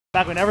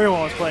Back when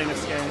everyone was playing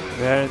this game.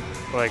 Yeah,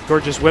 like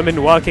gorgeous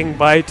women walking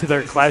by to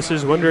their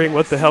classes wondering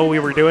what the hell we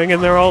were doing in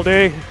there all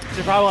day.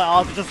 They're probably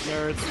all just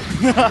nerds.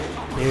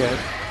 Yeah.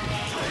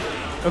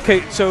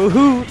 Okay, so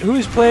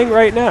who's playing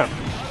right now?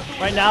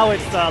 Right now,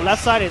 it's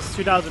left side is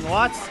 2,000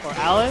 watts, or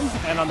Alan,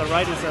 and on the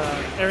right is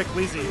Eric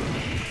Leasy.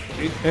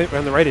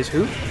 On the right is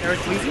who? Eric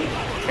Leasy?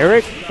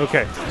 Eric?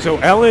 Okay, so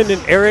Alan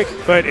and Eric,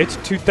 but it's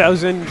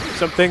 2,000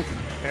 something,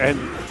 and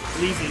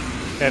Leasy.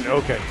 And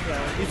okay.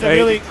 Yeah, he's a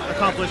really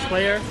accomplished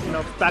player, you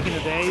know, back in the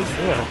days.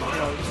 Yeah. You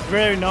know, he's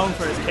very known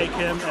for his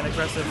K-Kim and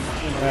aggressive,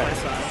 play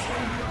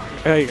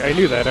style. I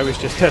knew that. I was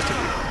just testing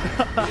you.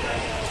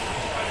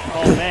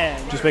 Oh,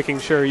 man. Just making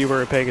sure you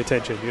were paying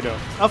attention, you know.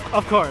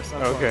 Of course.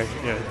 Okay,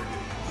 yeah.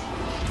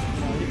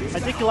 I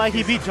think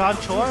he beat John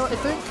Chor, I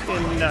think,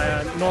 in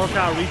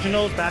NorCal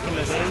Regionals back in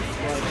the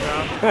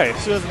days.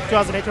 Nice.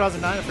 2008,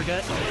 2009, I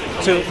forget.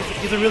 So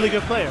he's a really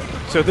good player.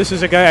 So this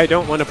is a guy I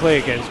don't want to play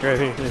against,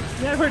 right?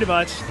 Yeah, pretty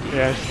much.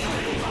 Yeah.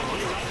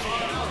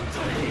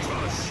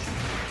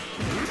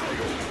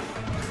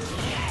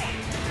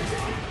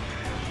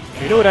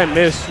 You know what I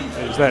miss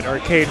is that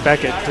arcade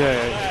back at,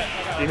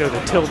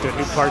 the Tilt at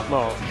New Park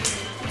Mall.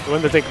 The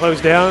one that they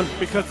closed down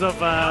because of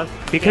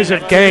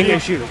gang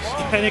issues.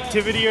 Gang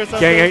activity or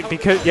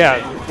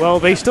something. Well,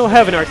 they still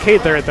have an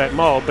arcade there at that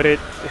mall, but it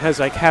has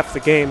like half the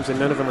games and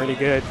none of them are any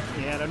good.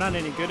 Yeah, they're not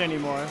any good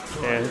anymore.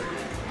 Yeah.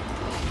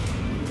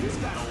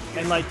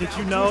 And like, did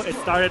you know it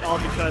started all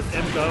because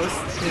M Ghost,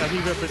 he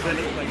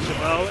represented like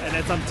Chabot, and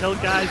then some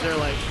Tilt guys, they're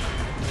like,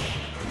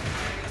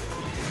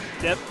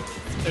 yep.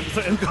 And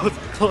so M Ghost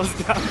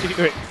closed down.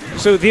 Wait,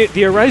 so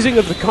the arising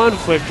of the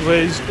conflict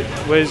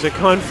was a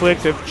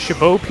conflict of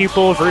Chabot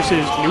people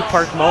versus New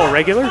Park Mall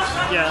regulars?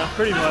 Yeah,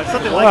 pretty much.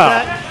 Something like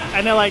that.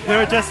 And then like they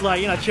were just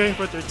like, cheering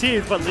for their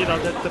teams, but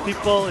the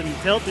people in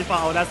Tilt, they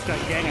thought, oh, that's like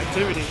gang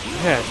activity.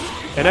 Yeah.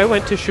 And I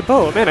went to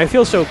Chabot. Man, I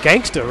feel so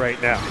gangsta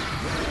right now.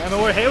 And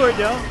we're Hayward,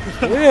 yo.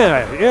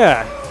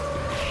 Yeah.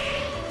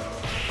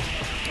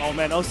 Oh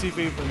man,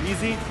 OCV for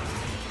Easy.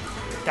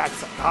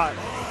 That's hot.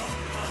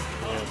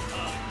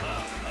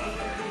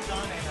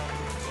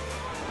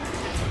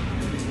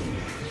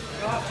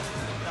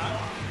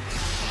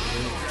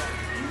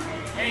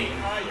 Hey,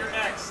 you're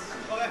next.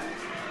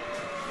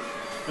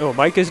 Oh,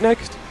 Mike is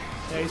next?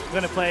 Yeah, he's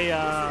going to play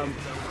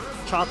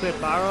Chocolate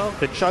Barrow.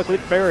 The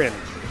Chocolate Baron.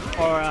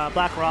 Or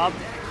Black Rob.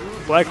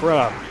 Black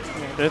Rob.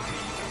 Yeah.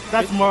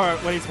 That's more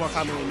what he's more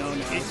commonly known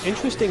as.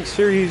 Interesting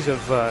series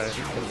of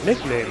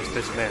nicknames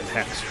this man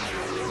has.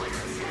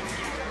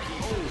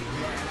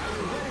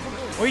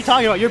 What are you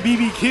talking about? You're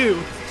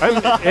BBQ.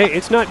 Hey,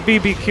 it's not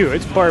BBQ,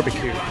 it's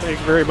barbecue. Thank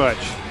you very much.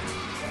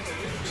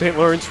 St.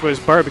 Lawrence was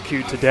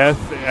barbecued to death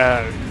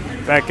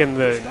back in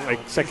the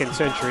 2nd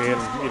century,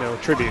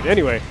 and tribute.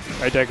 Anyway,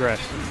 I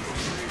digress.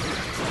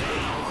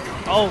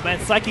 Oh man,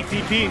 psychic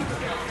DP.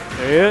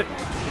 Yeah.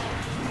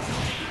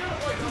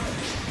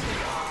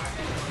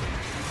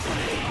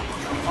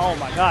 Oh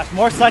my gosh,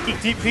 more psychic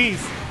DPs.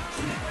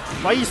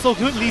 Why are you so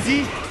good,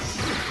 Lizzie?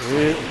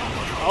 Yeah.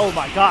 Oh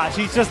my gosh,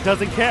 he just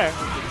doesn't care.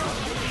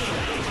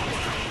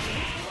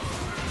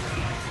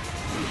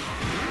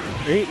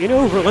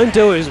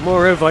 Rolento is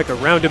more of like a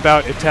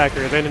roundabout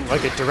attacker than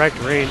like a direct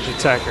range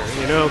attacker,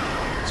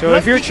 So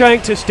if you're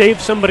trying to stave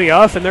somebody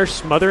off and they're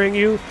smothering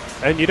you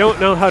and you don't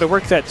know how to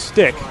work that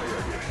stick,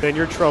 then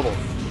you're trouble.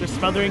 They're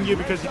smothering you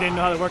because you didn't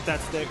know how to work that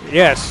stick.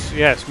 Yes,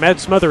 mad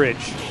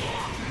smotherage.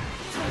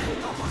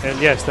 And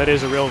yes, that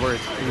is a real word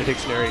in the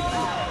dictionary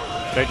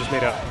that I just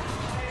made up.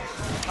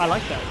 I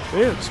like that.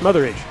 Yeah,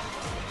 smotherage.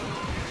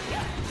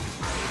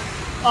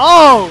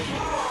 Oh!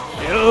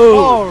 Yo!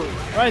 Oh,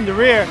 right in the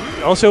rear.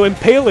 Also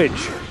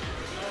impalage.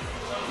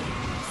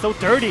 So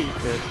dirty.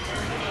 Yeah.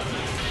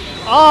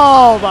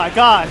 Oh my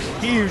gosh,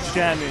 huge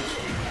damage.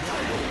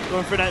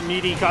 Going for that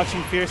meaty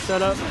crouching fear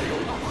setup.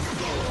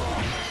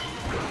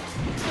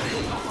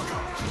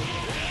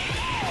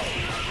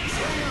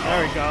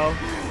 There we go.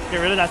 Get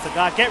rid of that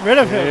Sagat. Get rid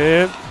of him.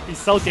 Yeah. He's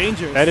so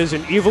dangerous. That is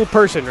an evil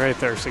person right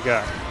there,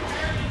 Sagat.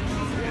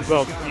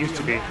 Well, used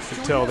to be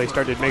until they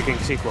started making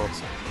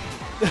sequels.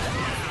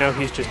 Now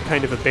he's just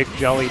kind of a big,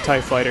 jolly TIE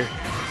fighter.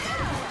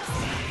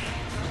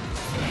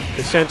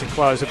 The Santa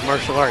Claus of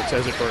martial arts,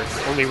 as it were,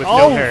 only with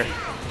no hair.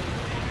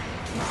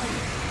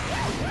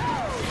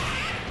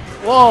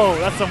 Whoa,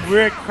 that's some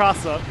weird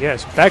cross-up.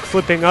 Yes,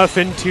 backflipping off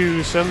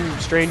into some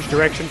strange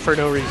direction for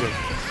no reason.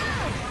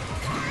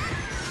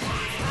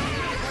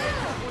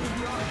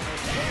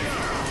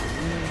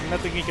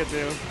 Nothing he could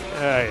do.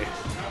 Aye.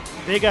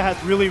 Vega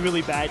has really,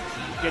 really bad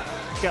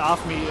get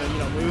off me,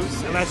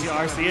 moves unless you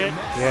RC it.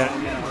 Yeah.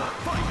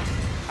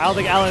 I don't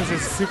think Alan's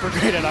is super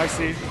great at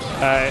RC.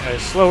 A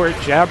slower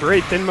jab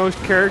rate than most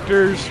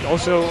characters.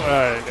 Also,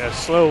 a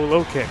slow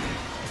low kick.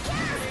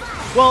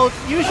 Well,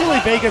 usually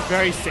Vega's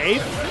very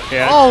safe.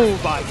 Yeah. Oh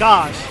my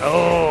gosh.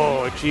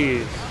 Oh,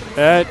 jeez.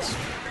 That's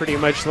pretty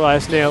much the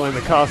last nail in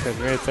the coffin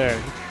right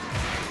there.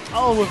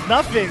 Oh, with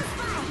nothing.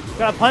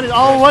 Gotta punish.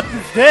 Oh, what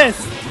is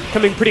this?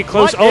 Coming pretty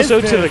close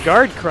also to the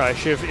guard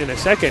crush in a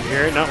second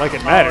here. Not like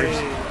it matters.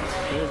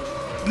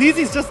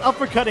 Leezy's just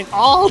uppercutting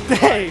all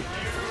day.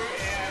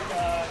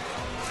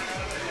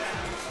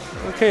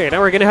 Okay, now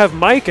we're gonna have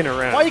Mike in a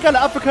round. Why you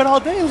gotta uppercut all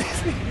day,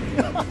 Leezy?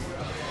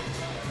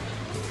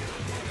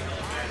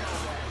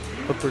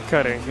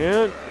 Uppercutting,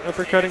 yeah,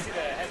 uppercutting.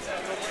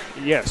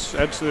 Yes,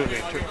 absolutely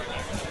true.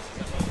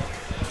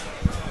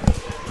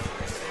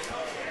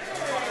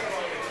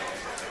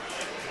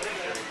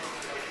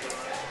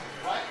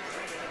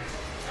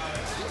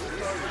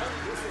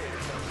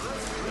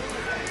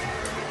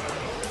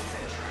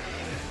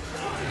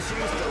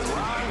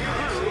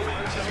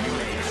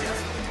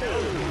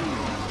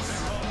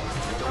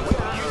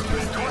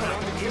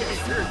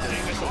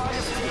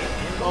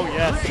 Oh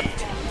yes.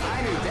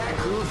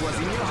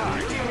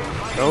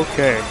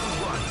 Okay.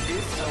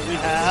 So we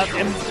have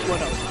M. Well,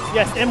 no.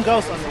 Yes, M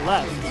Ghost on the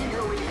left,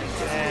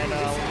 and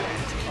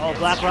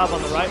Black Rob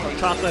on the right, or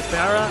Chocolate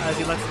Barra, as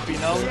he likes to be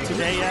known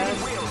today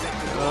as.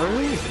 All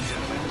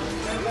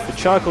right. The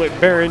Chocolate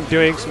Baron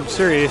doing some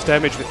serious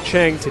damage with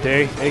Chang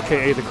today,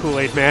 aka the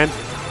Kool-Aid Man.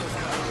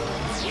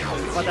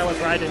 But that was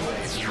Raiden.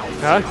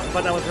 Huh?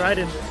 But that was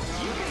Raiden.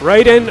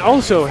 Raiden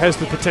also has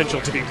the potential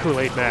to be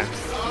Kool-Aid Man.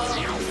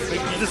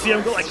 You just see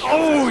him go like,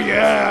 oh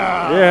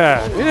yeah!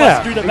 Yeah, Bust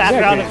yeah. through the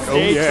background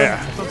Exactly. of stage. Oh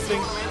yeah.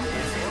 Something.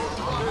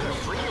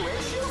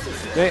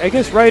 I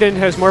guess Raiden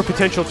has more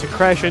potential to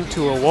crash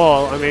into a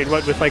wall. I mean,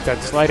 what with like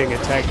that sliding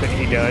attack that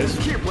he does.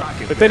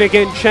 But then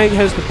again, Chang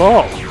has the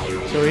ball,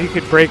 so he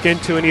could break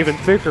into an even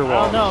thicker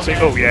wall. Oh, no, Say,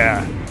 man. oh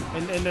yeah.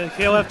 And then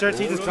KOF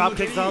 13 just drop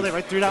kicks all the way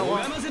right through that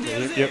one.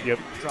 Yep.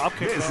 Drop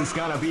kick. This is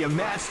gonna be a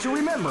match to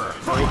remember.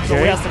 So we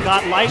Okay. have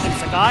Sagat Light and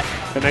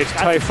Sagat. A nice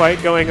tie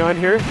fight going on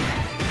here.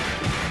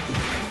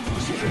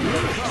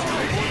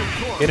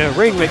 In a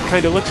ring that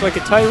kind of looks like a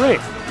tie ring,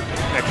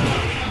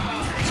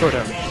 actually. Sort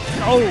of.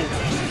 Oh!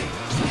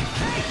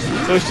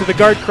 Close to the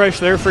guard crush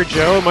there for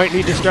Joe. Might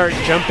need to start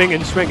jumping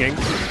and swinging.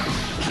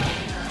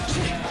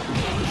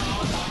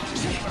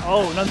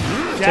 Oh,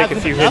 Take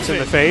a few hits in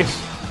the face.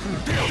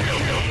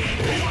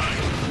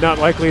 Not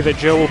likely that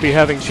Joe will be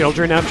having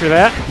children after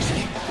that.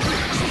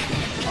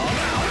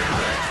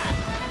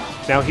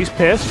 Now he's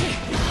pissed.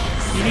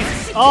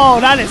 Oh,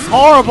 that is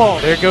horrible!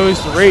 There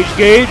goes the rage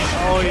gauge.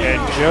 Oh,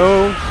 yeah. And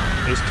Joe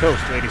is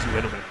toast, ladies and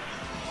gentlemen.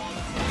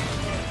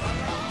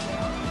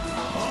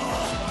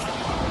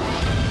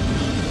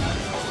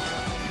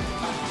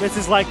 This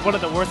is like one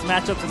of the worst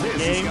matchups in the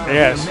game.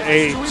 Yes,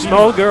 a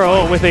small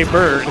girl with a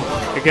bird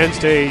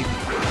against a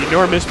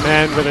enormous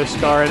man with a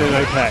scar and an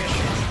eye patch.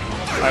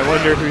 I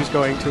wonder who's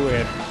going to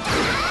win.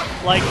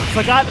 Like,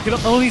 Sagat can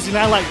only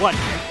land like, what,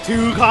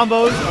 2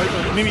 combos?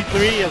 Or maybe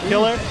 3 of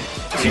killer?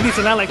 She needs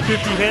to land like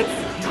 50 hits.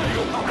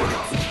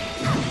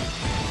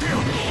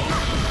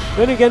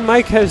 Then again,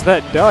 Mike has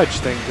that dodge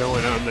thing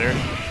going on there.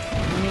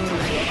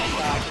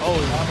 Oh,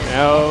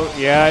 No,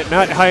 yeah,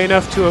 not high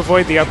enough to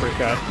avoid the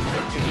uppercut.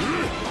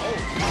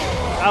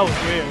 that was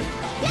weird.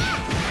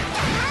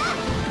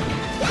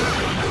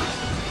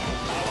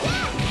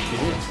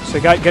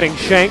 Sagat getting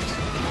shanked.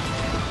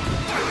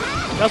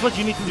 That's what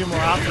you need to do more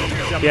often.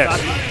 Yes,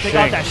 Take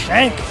out that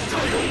shank.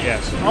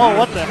 Yes. Oh,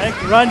 what the heck?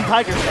 Run,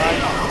 Tiger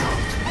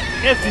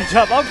Shot. Empty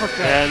jump uppercut.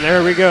 And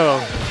there we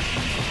go.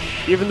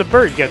 Even the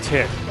bird gets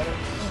hit.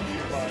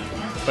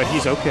 But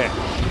he's okay.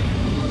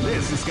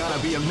 This is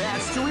gonna be a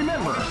match to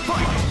remember.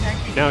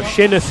 Now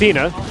Shin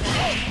Athena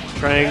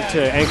trying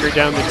to anchor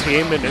down the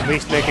team and at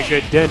least make a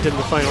good dent in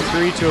the final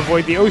 3 to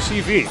avoid the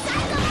OCV.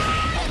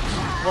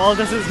 Well,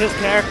 this is his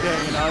character,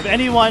 you know. If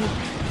anyone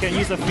can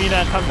use Athena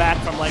and come back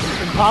from like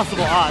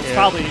impossible odds, Yeah.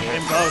 probably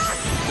him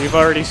Ghost. We've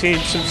already seen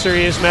some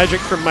serious magic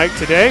from Mike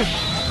today.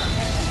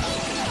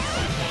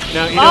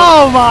 Now, you know,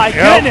 Oh my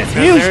Yep, goodness,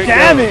 and huge there it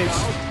damage!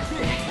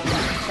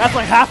 That's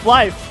like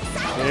half-life.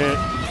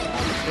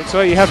 yeah, that's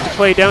why you have to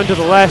play down to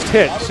the last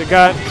hit.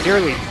 Sagat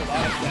nearly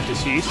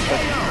deceased, but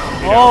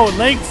you know, Oh,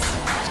 Lynx.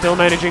 still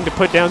managing to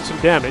put down some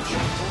damage.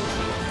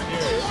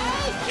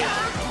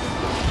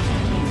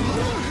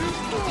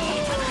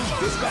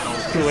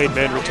 Kool-Aid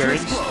Man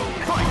returns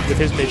with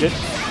his midget.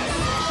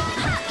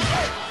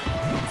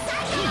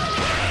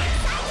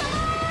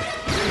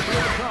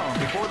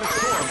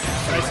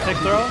 Nice kick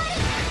throw.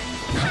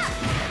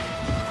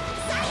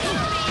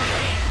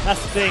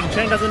 That's the thing.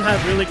 Chen doesn't have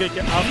really good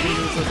out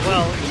moves as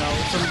well. You know,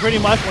 so pretty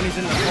much when he's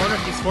in the corner,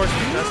 he's forced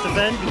to just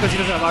defend because he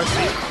doesn't have RC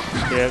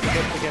Yeah.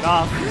 to get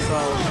off. So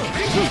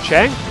Ooh,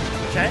 Chang?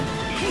 Chen.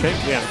 Chang?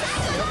 Yeah.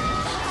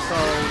 So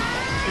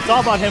it's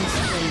all about him,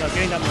 you know,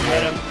 getting that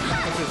momentum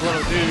with his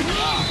little dude.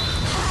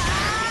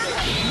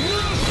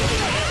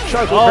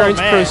 Chocolate Oh, Baron's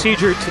man.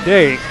 procedure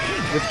today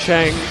with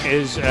Chang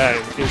is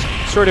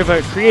sort of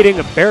creating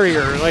a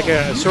barrier, like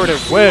a sort of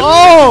web.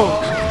 Oh,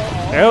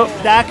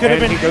 Yep. that could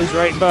have And been he goes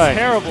right by.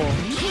 terrible.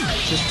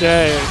 Just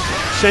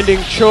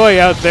sending Choi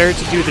out there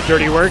to do the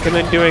dirty work and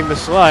then doing the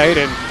slide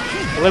and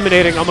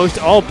eliminating almost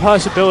all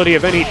possibility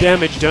of any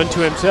damage done to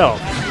himself.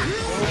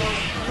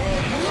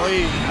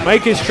 Oy.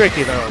 Mike is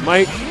tricky though.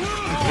 Mike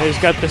has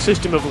got the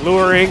system of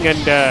luring and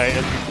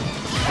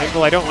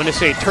well, I don't want to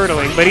say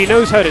turtling, but he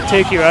knows how to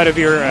take you out of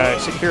your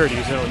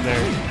security zone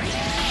there.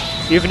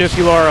 even if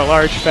you are a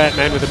large fat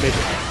man with a midget.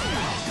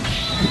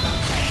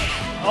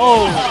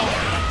 Oh,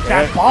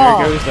 that Yeah, ball.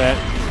 there goes that.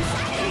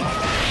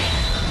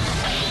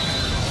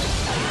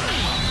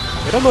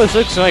 It almost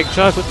looks like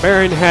Chocolate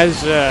Baron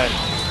has the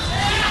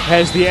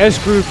S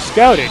group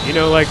scouted. You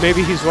know, like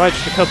maybe he's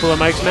watched a couple of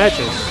Mike's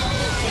matches.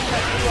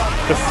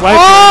 The flag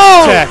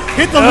attack.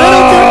 Hit the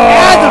little dude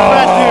and the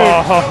fat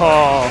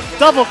Oh. dude.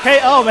 Double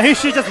KO, man. He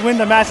should just win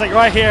the match like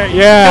right here.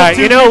 Yeah, Just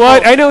two you know people.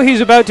 what? I know he's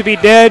about to be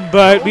dead,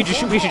 but we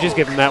should just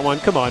give him that one.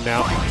 Come on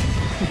now.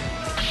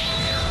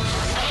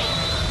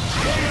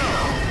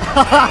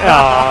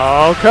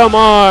 Oh, come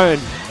on.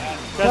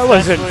 That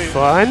wasn't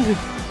fun.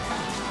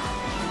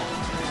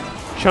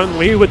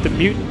 Chun-Li with the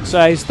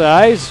mutant-sized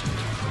thighs.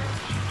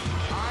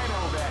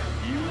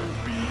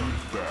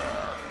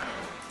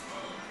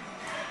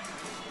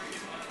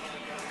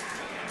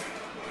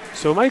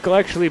 So Mike will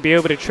actually be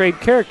able to trade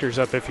characters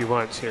up if he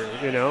wants here,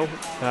 you know.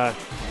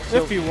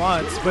 If he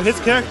wants, but his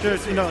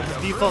characters, you know, his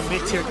default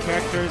mid-tier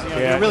characters, you know,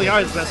 Yeah. they really are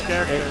his best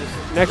characters.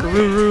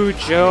 Nekaruru,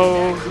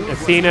 Joe,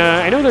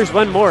 Athena. I know there's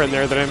one more in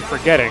there that I'm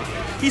forgetting.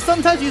 He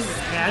sometimes uses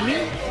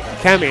Cammy.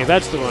 Cammy,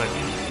 that's the one.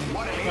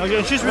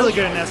 And she's really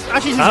good in this.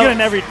 Actually, she's Oh. good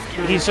in every.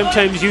 He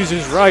sometimes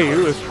uses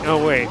Ryu. Oh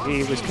wait,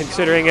 he was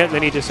considering it and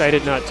then he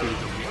decided not to.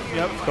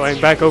 Yep.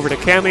 Going back over to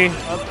Cammy.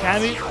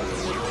 Cammy.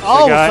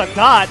 Oh, Sagat.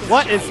 Sagat.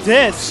 What is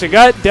this?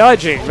 Sagat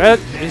dodging. That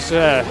is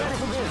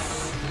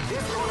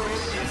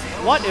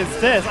What is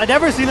this? I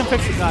never seen him pick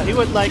Sagat. He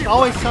would like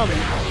always tell me,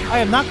 I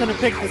am not going to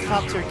pick this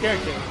top tier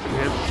character.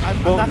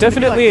 I'm well, not gonna be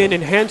definitely like an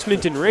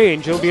enhancement in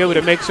range. You'll be able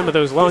to make some of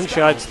those long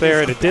shots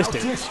there at a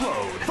distance.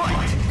 Oh,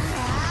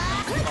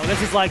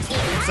 this is like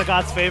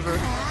Sagat's favorite.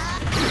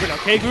 You know,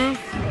 K-Groove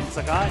and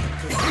Sagat.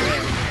 This is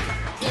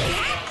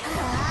great.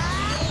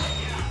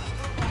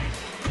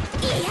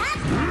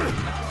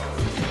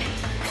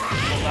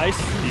 Nice.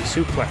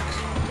 The suplex.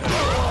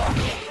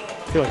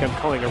 I feel like I'm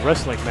calling a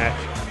wrestling match.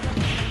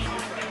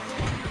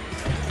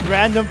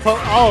 Random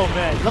oh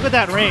man, look at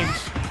that range.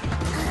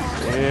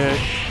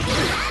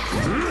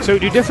 Yeah. So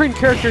do different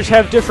characters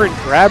have different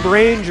grab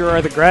range, or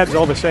are the grabs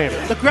all the same?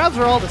 The grabs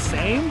are all the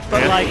same,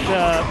 but Yeah.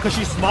 like, because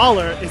she's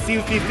smaller, it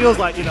feels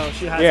like, you know,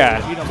 she has,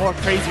 Yeah. you know, more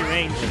crazy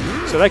range.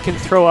 So that can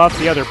throw off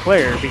the other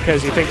player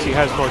because he thinks he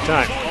has more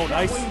time. Oh,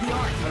 nice.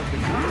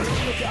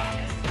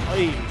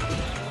 Oy.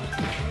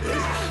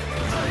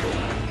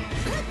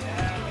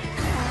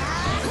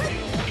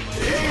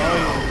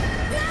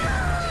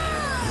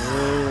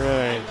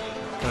 Alright.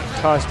 Got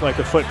tossed like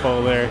a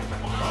football there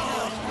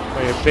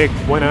by a big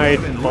one-eyed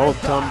bald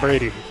Tom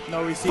Brady.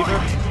 No receiver.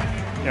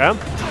 Yeah?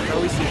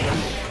 No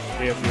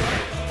receiver. Yep.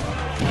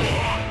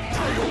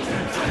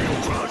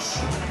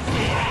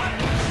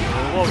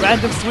 Well,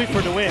 random sweep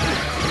for the win.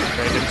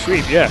 Random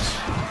sweep, yes.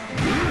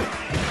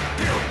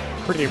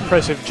 Pretty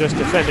impressive just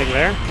defending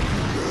there.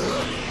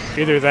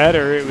 Either that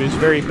or it was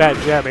very bad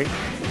jabbing.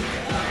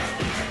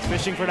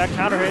 Fishing for that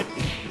counter hit.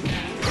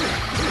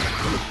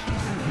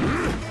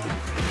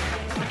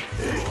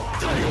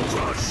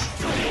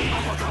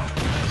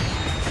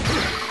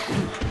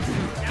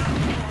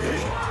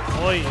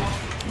 Oy.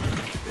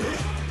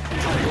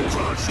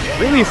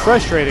 Really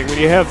frustrating when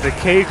you have the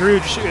K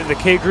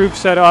group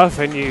set off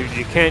and you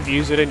can't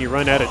use it and you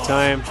run out of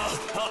time.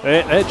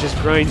 That just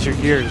grinds your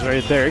gears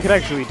right there. It could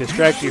actually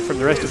distract you from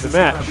the rest of the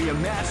match. Be a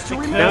match to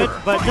Good,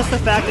 remember. but just the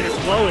fact that it's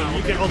flowing,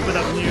 you can open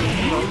up new,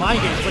 you know, mind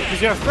games. Like,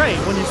 because you're afraid.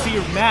 When you see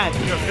your match,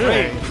 you're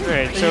afraid.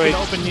 Right. Then So you it,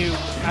 can open new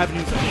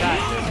avenues of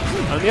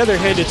attack. on the other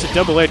hand, it's a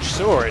double-edged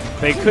sword.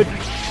 They could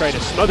try to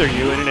smother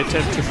you in an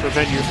attempt to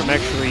prevent you from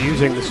actually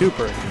using the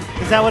super.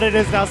 Is that what it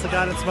is now,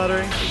 Sagat and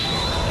smothering?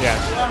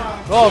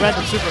 Yeah. Oh,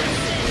 random super.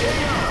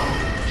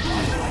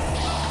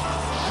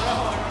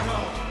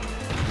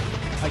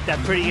 Like that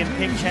pretty in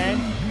pink Chang.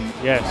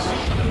 Yes.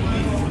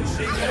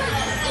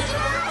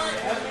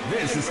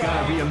 This is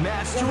gonna be a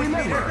match to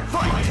remember.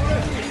 Fight!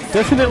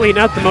 Definitely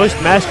not the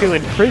most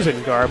masculine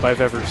prison garb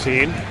I've ever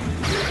seen.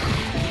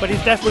 But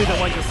he's definitely the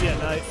one you see at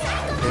night.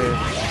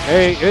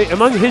 Hey,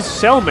 among his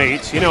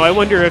cellmates, you know, I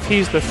wonder if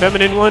he's the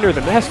feminine one or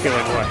the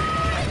masculine one.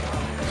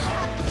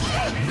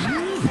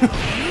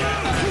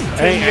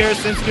 10 years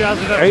since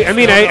 2011. I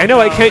mean, I know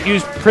I can't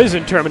use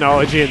prison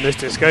terminology in this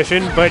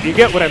discussion, but you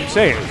get what I'm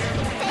saying.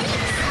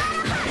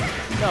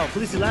 No,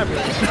 please elaborate.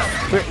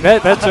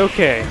 That's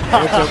okay.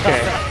 That's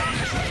okay.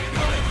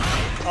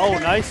 Oh,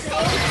 nice.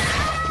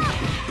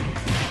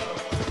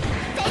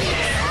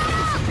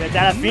 Get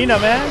that Athena,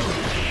 man.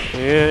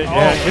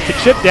 Yeah, with the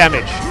chip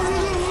damage.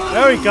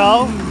 There we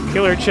go.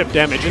 Killer chip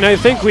damage. And I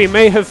think we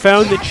may have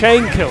found the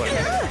Chang killer.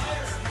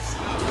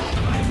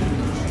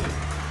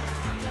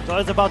 So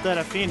it's about that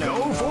Athena.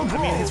 I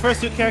mean, his first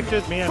two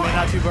characters may or may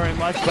not do very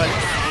much, but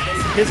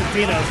his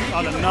Athena is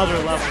on another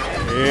level.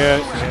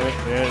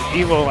 Yeah.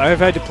 Evil. I've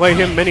had to play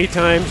him many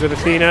times with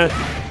Athena,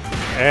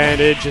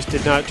 and it just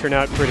did not turn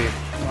out pretty.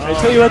 I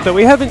tell you what, though,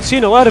 we haven't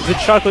seen a lot of the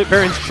Chocolate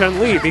Baron's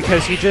Chun-Li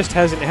because he just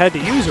hasn't had to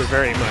use her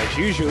very much.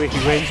 Usually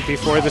he wins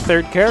before the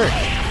third character.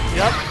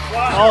 Yep.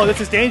 Oh,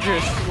 this is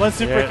dangerous. One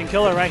super Yeah. can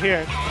kill her right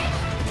here.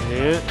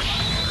 Yeah.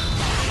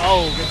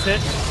 Oh, gets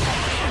hit.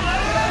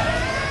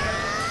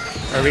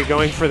 Are we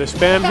going for the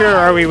spam here, or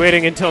are we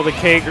waiting until the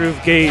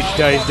K-Groove gauge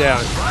dies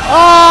down?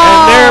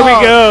 Oh! And there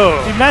we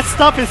go! He messed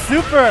up his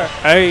super.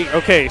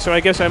 Okay, so I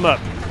guess I'm up.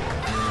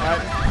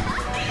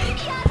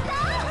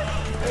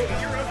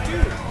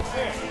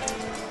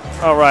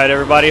 All right,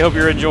 everybody. Hope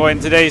you're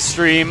enjoying today's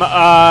stream.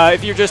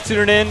 If you're just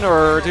tuning in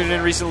or tuning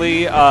in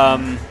recently,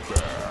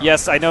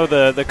 yes, I know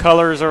the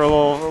colors are a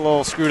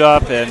little screwed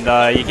up,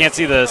 and you can't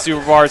see the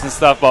super bars and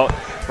stuff, but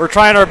we're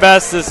trying our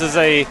best. This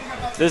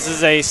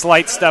is a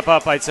slight step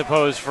up, I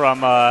suppose,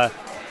 from the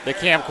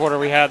camcorder.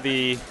 We had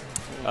the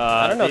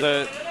I don't know,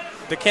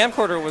 the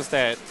camcorder was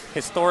that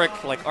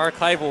historic, like,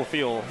 archival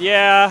feel.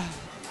 Yeah,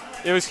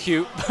 it was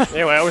cute.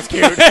 Anyway, it was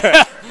cute.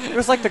 It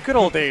was like the good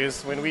old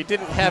days when we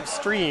didn't have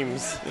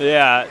streams.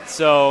 Yeah,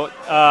 so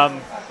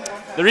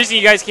the reason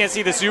you guys can't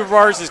see the super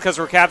bars is because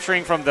we're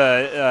capturing from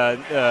the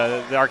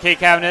arcade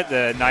cabinet,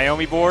 the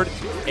Naomi board,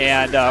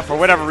 and for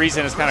whatever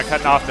reason it's kind of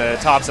cutting off the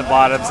tops and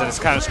bottoms, and it's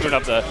kind of screwing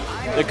up the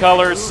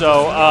colors.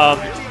 So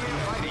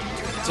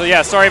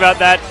yeah, sorry about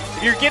that.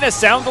 If you're getting a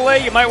sound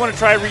delay, you might want to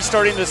try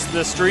restarting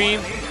the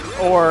stream,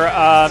 or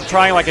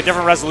trying like a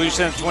different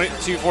resolution,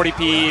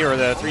 240p or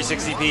the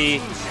 360p.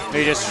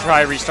 Maybe just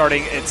try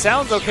restarting. It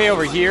sounds okay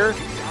over here.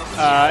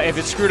 If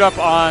it's screwed up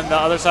on the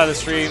other side of the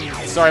stream,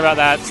 sorry about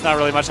that. It's not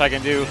really much I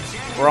can do.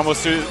 We're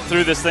almost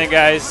through this thing,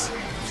 guys.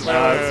 You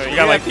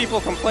got like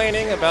people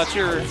complaining about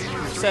your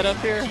setup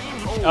here?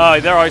 Oh,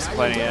 they're always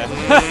complaining, yeah.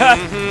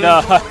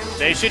 No.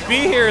 They should be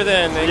here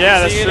then. They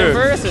Yeah, can see that's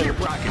it true. in person.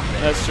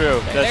 That's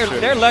true. That's true.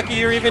 They're lucky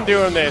you're even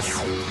doing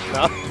this.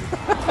 No.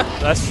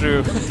 That's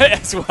true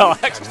as well,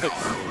 actually.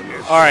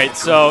 All right,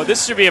 so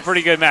this should be a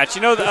pretty good match.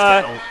 You know,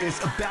 Is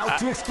about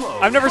to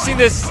explode. I've never seen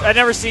this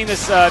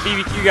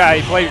BBQ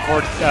guy play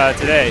before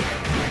today.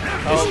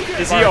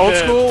 Is he old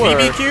school? Or?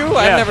 BBQ?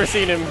 I've never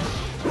seen him.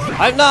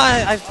 I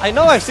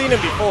know I've seen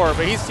him before,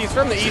 but he's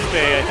from the East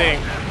Bay, I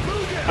think.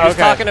 He was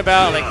talking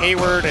about like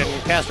Hayward and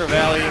Castro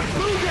Valley,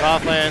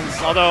 Rothlands.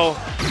 Although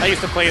I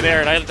used to play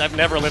there, and I've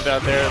never lived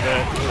out there.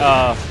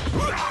 But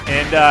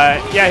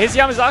yeah, his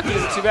Yamazaki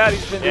isn't too bad.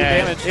 He's been doing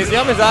damage. His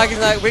Yamazaki's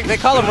not. They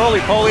call him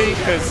Roly Poly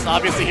because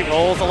obviously he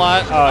rolls a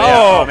lot. Oh, yeah.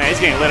 Oh man, he's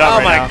getting lit up.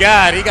 Oh my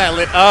God, he got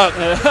lit up.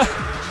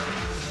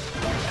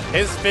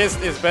 His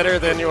fist is better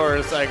than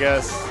yours, I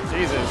guess.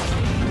 Jesus.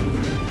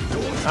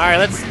 All right,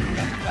 let's.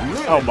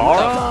 Oh,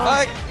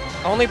 Balrog?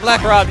 Only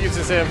Black Rob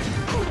uses him.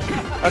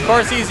 Of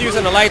course, he's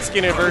using the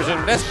light-skinned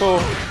version. That's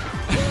cool.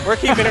 We're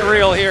keeping it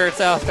real here at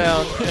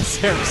Southtown.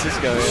 San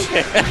Francisco,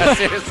 yeah,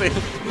 seriously.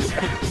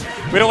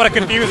 We don't want to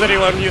confuse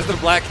anyone using the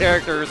black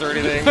characters or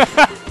anything.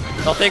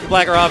 They'll think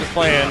Black Rob is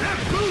playing.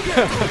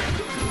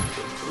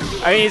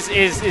 I mean,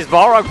 is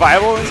Balrog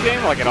viable in this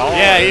game, like at all?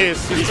 Yeah, he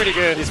is. He's pretty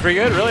good. He's pretty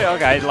good, really?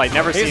 Okay, I'd like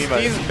never seen him.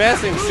 He's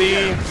best in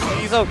C.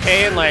 He's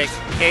okay in like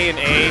K and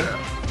A.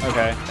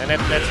 Okay. And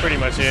that's pretty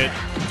much it.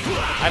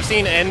 I've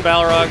seen N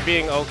Balrog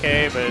being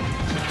okay, but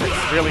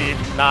it's really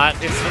not.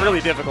 It's really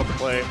difficult to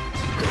play.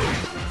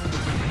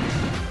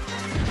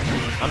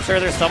 I'm sure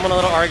there's someone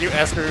that'll argue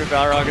Esker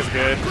Balrog is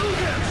good.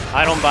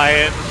 I don't buy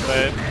it,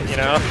 but, you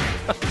know.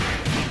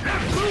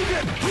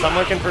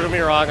 Someone can prove me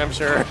wrong, I'm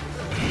sure.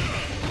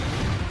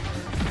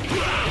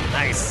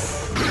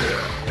 Nice.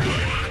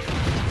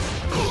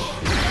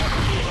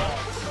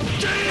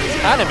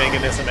 He's kind of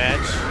making this a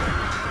match.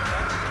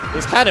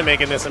 He's kind of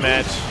making this a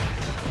match.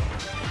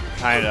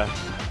 Kinda.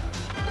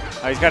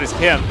 Oh, he's got his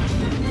Kim.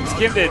 His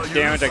Kim did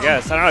damage, I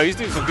guess. I don't know. He's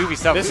doing some goofy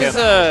stuff. This is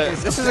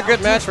a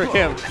good match for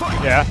Kim.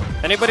 Yeah.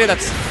 Anybody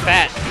that's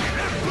fat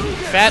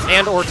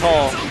and or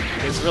tall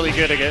is really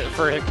good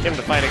for Kim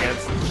to fight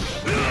against.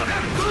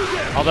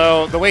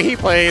 Although the way he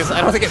plays, I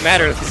don't think it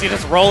matters because he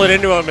just roll it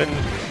into him and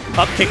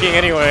up kicking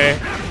anyway.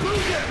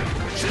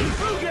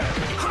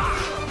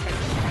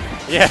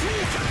 Yeah.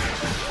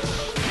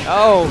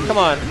 Oh, come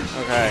on.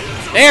 Okay.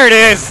 There it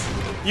is.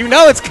 You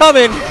know it's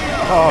coming,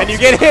 and you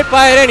get hit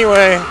by it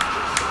anyway.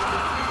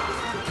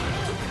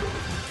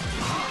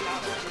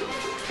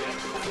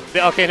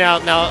 Okay, now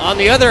on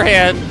the other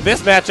hand,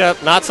 this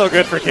matchup not so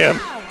good for Kim.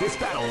 This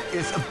battle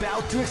is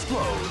about to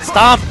explode.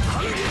 Stomp.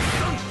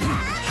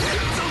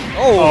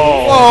 Oh,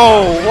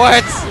 whoa,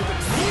 what?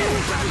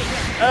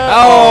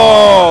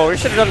 Oh, we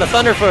should have done the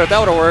Thunderfoot. That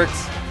would have worked.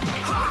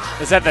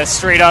 Is that the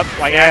straight up,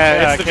 like,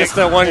 Yeah, it's kick? just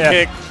the one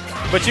kick.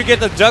 But you get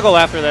the juggle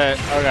after that.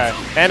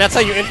 Okay. And that's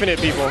how you infinite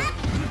people.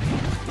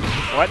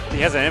 What? He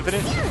has an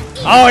infinite?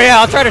 Oh, yeah,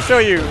 I'll try to show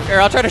you. Or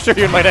I'll try to show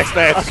you in my next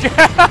match.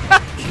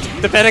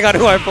 Depending on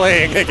who I'm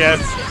playing, I guess.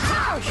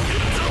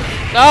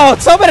 No,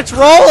 it's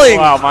rolling.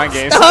 Wow, mind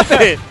games. Stop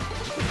it.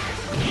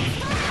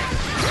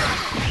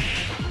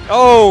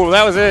 Oh,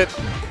 that was it.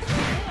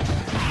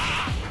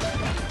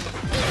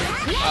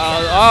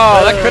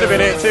 Oh, that could have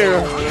been it, too.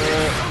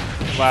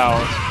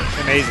 Wow.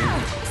 Amazing.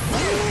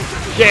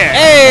 Yeah.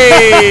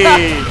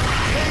 Hey!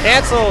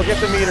 Cancel. Get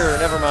the meter.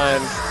 Never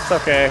mind. It's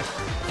okay.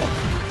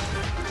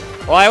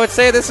 Well, I would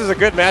say this is a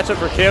good matchup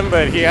for Kim,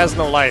 but he has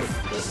no life.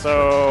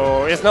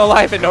 So, it's no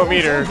life and no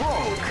meter.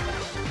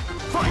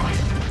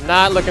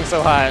 Not looking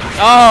so hot.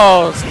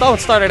 Oh, Stone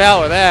started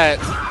out with that.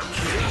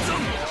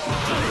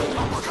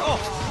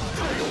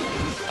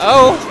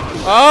 Oh!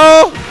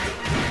 Oh!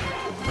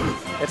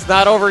 It's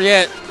not over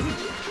yet.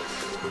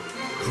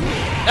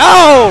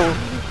 Oh!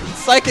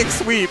 Psychic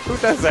sweep. Who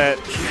does that?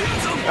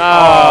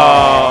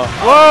 Oh.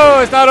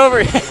 Whoa, it's not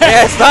over yet.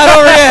 Yeah, it's not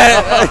over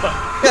yet.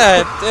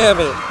 God damn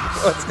it.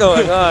 What's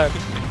going on?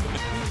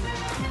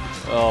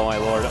 Oh, my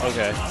lord.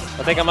 Okay.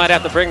 I think I might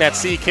have to bring that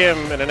C. Kim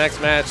in the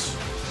next match,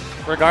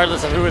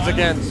 regardless of who it's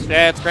against.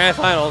 Yeah, it's grand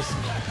finals.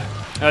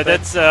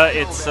 Let's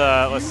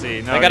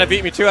see. No, They got to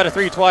beat me 2 out of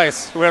 3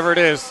 twice, whoever it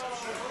is.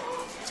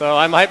 So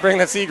I might bring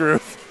the C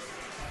group.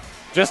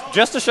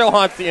 Just to show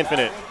Haunt the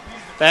Infinite.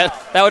 That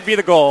would be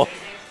the goal.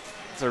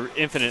 It's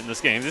infinite in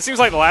this game. This seems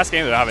like the last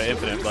game that I have it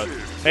infinite, but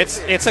It's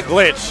a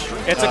glitch.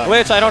 It's a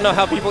glitch I don't know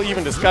how people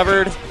even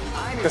discovered,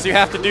 because you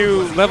have to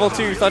do level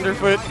 2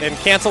 Thunderfoot and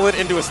cancel it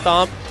into a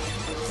stomp,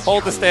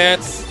 hold the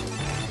stance,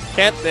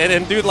 and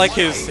then do like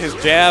his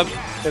jab.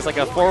 There's like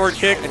a forward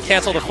kick and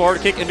cancel the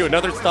forward kick into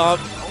another stomp.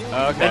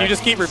 okay. And you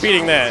just keep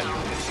repeating that.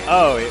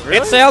 Oh, really?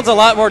 It sounds a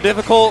lot more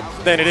difficult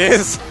than it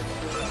is.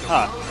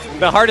 Huh.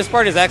 The hardest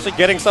part is actually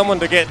getting someone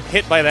to get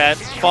hit by that,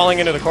 falling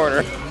into the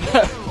corner.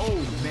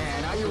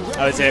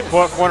 I would say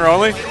corner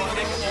only.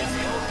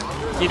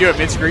 Can you do it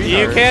mid-screen?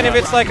 You or can not?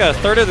 if it's like a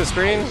third of the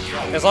screen.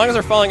 As long as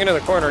they're falling into the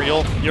corner,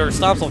 your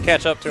stomps will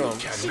catch up to them.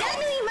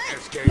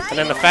 And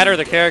then the fatter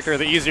the character,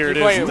 the easier it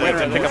is playing to winner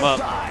pick in them up.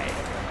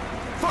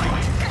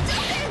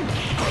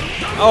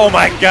 Oh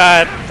my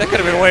god, that could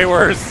have been way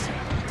worse.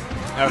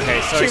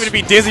 Okay, so She would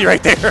be dizzy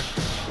right there.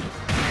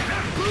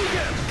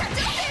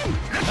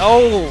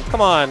 Oh,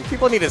 come on.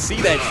 People need to see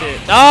that shit.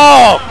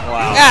 Oh!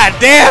 Wow. God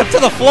damn, to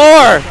the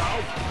floor!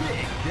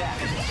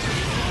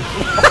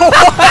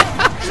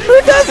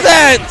 Who does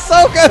that?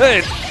 So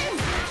good!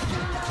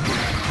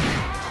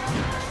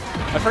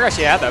 I forgot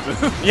she had that move.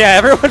 Yeah,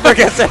 everyone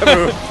forgets that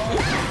move.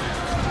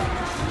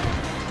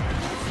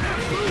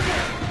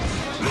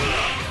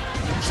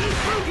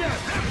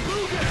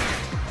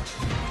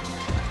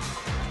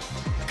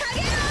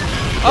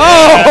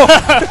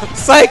 Oh!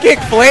 Psychic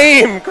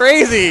flame!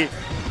 Crazy!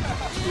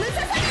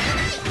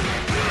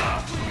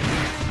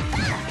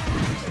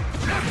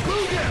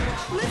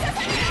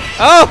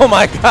 Oh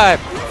my god!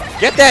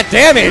 Get that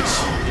damage!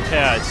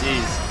 Yeah,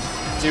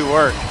 jeez. Do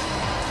work.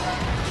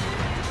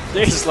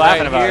 They're just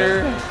laughing about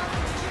it.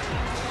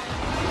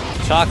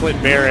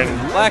 Chocolate Baron.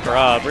 Black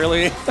Rob,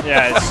 really?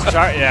 Yeah,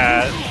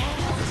 yeah.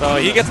 So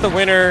he gets the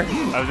winner,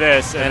 Of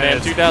this, and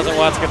then 2,000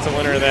 watts gets the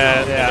winner of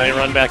that, Yeah. and they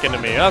run back into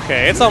me.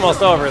 Okay, it's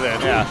almost over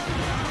then. Yeah.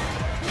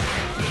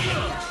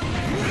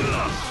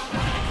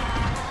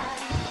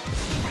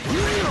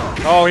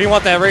 Oh, you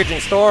want that Raging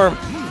Storm?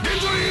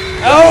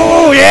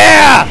 Oh,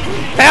 yeah!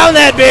 Pound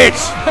that bitch!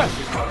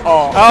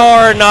 Oh.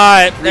 Or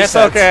not. That's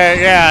Resets.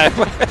 okay, yeah.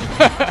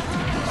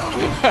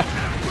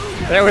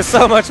 There was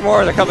so much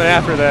more that coming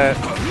after that.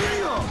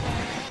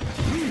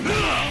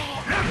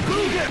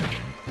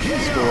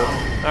 That's cool.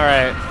 All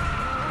right.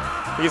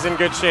 He's in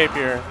good shape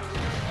here.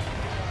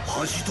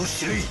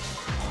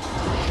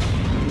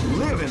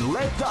 Live and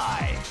let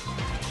die.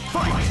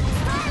 Fight.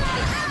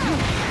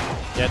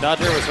 Yeah,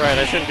 Dodger was right.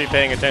 I shouldn't be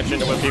paying attention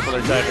to what people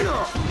are typing.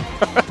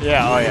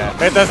 Yeah, oh yeah.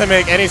 That doesn't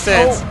make any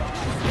sense.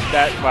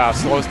 That, wow,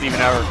 slowest demon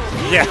ever.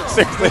 Yeah,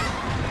 seriously.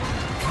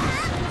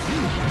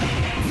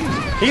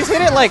 He's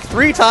hit it like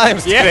 3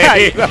 times Yeah,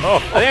 today. I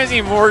think I've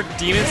seen more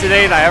demons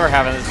today than I ever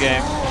have in this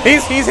game.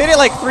 He's hit it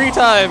like 3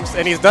 times,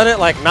 and he's done it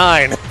like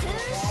 9.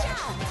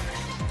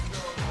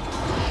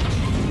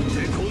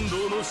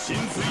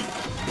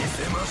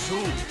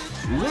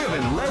 Live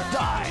and let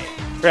die.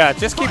 Yeah,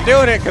 just keep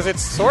doing it because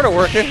it's sort of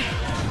working.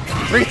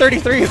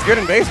 333 is good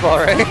in baseball,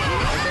 right?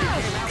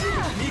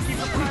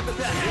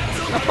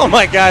 Oh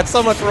my god,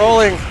 so much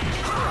rolling.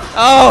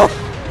 Oh,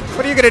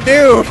 what are you going to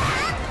do?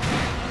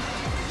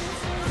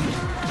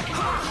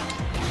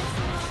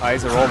 Oh,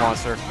 he's a roll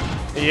monster.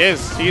 He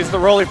is. He's the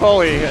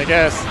roly-poly, I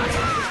guess.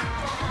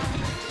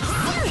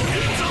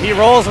 He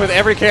rolls with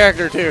every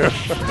character, too.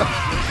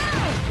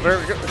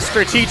 Very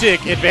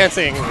strategic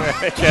advancing,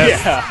 I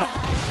guess. Yeah.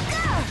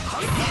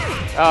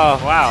 Oh,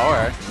 Wow,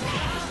 alright.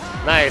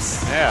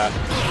 nice. Yeah.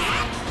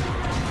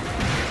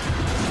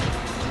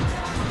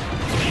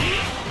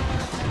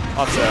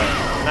 Lots of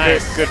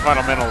Nice. good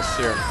fundamentals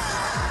here.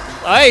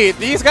 Hey,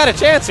 he's got a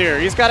chance here.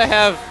 He's got to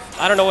have,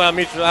 I don't know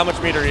how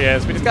much meter he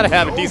has, but he's got to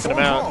have a decent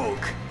amount.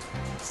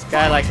 This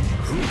guy, like,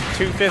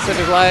 2/5 of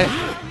his life.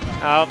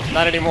 Oh,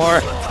 not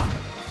anymore.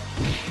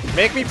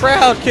 Make me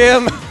proud,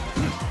 Kim.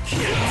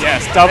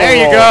 Yes, double There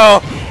you roll.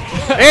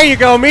 go. There you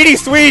go. Meaty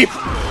sweep.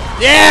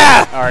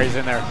 Yeah. Alright, he's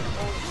in there.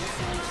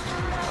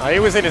 Oh, he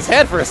was in his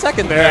head for a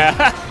second there.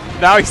 Yeah.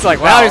 Now he's like,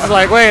 wow. Now he's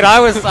like, wait, I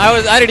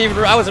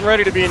wasn't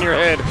ready to be in your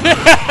head.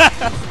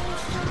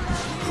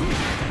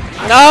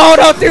 No,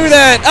 don't do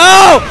that.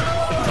 Oh!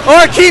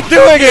 Or keep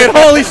doing it.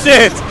 Holy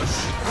shit.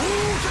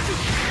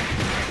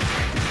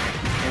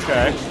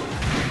 Okay.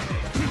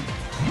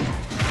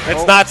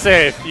 It's not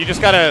safe. You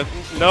just gotta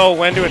know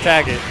when to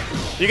attack it.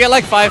 You get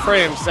like 5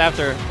 frames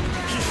after.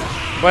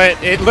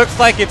 But it looks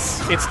like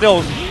it's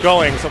still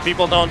going, so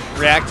people don't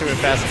react to it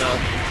fast enough.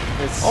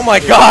 Oh my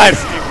god!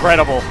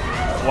 Incredible.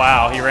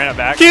 Wow, he ran it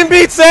back. Kim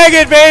beat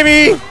Saget,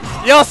 baby!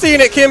 Y'all seen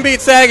it, Kim beat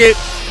Saget.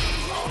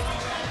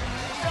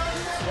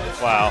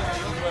 Wow.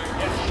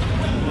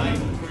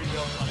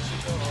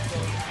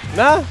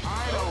 Nah.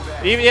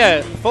 Even,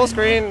 yeah, full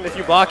screen, if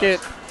you block it,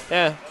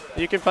 yeah,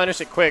 you can punish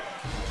it quick.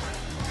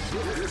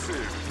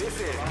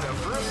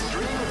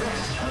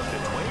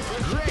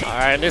 All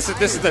right, this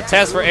is the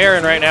test for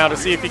Aaron right now to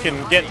see if he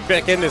can get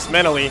back in this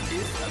mentally.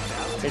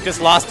 He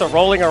just lost to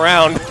rolling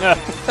around.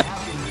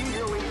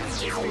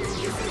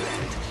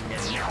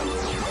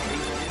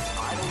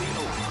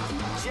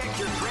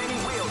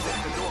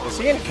 Is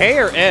he in K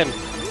or N?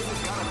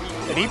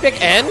 Did he pick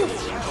N?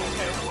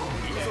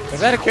 Is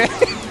that a K?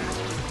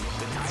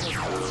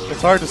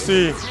 It's hard to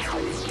see.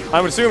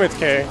 I would assume it's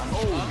K.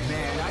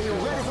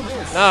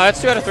 No,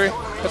 it's 2 out of 3.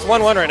 It's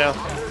 1-1 right now.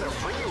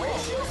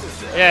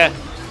 Yeah.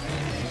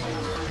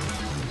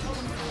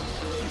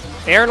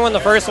 Aaron won the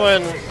first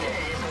one,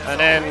 and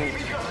then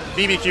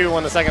BBQ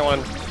won the second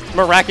one,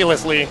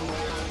 miraculously.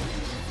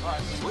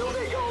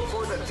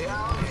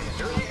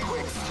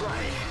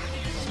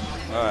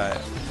 All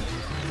right.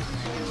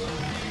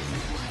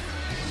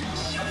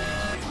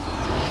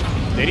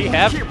 Did he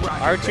have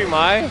R2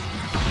 Mai?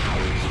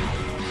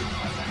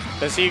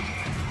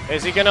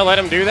 Is he gonna let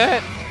him do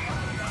that?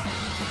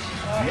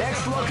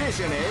 Next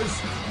location is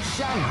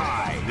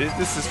Shanghai.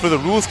 This is for the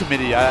rules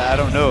committee. I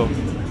don't know.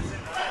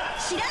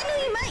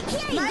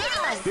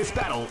 This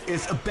battle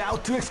is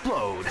about to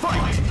explode.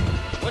 Fight!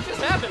 What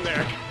just happened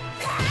there?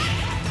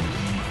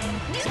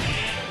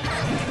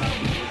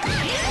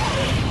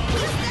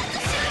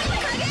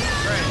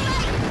 Right.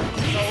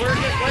 So we're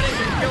just letting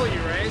him kill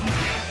you, right?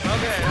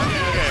 Okay.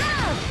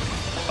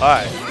 All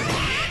right.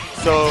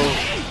 So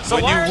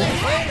when why you are we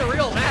playing a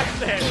real match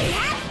then?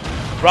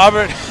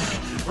 Robert,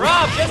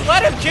 Rob, just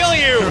let him kill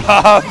you!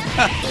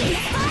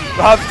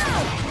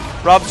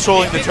 Rob's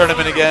trolling the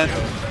tournament again.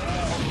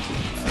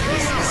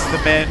 This is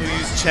the man who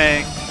used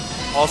Chang,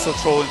 also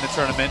trolling the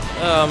tournament.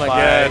 Oh my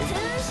god.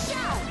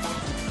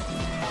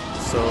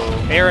 So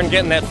Aaron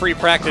getting that free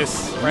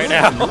practice right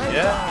now.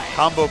 yeah,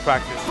 combo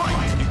practice.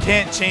 You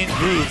can't change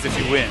moves if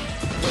you win.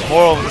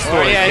 Moral of the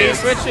story. Yeah, he kids.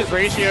 switched his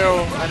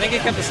ratio. I think he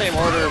kept the same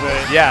order,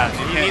 but Yeah,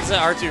 he needs the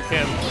R2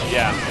 Kim.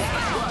 Yeah.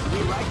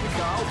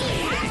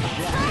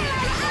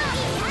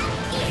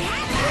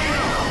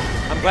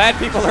 I'm glad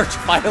people are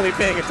finally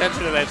paying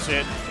attention to that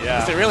shit. Yeah.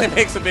 Because it really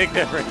makes a big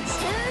difference.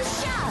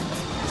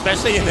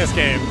 Especially in this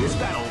game. This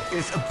battle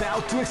is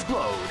about to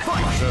explode.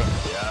 Fight!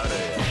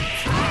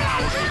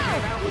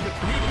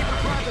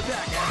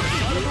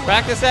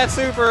 Practice that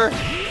super.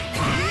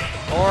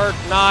 Or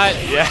not.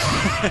 Yeah.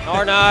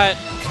 Or not.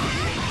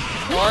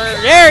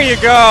 Or there you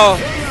go.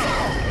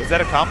 Is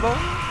that a combo?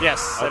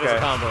 Yes, that is Okay. a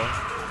combo.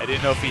 I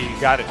didn't know if he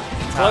got it.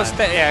 in Close,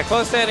 time.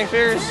 close standing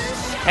fears.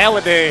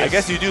 Hella days. I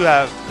guess you do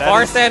have.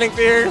 Far standing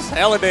fears.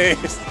 Hella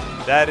days.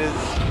 That is.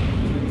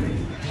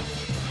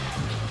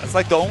 That's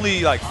like the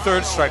only like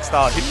third strike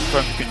style hit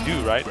confirm you can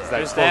do, right? Is that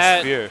There's close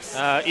that. fierce?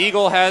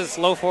 Eagle has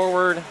low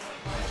forward.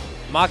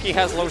 Maki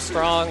has low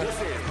strong.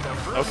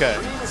 Okay.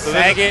 So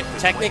there's- Saget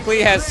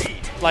technically has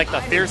like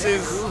the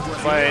fierces,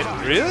 but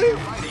really?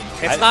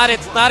 it's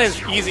not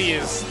as easy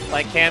as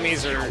like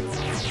Cammy's or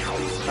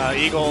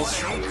Eagles.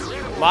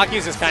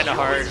 Maki's is kind of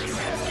hard.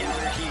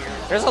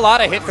 There's a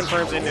lot of hit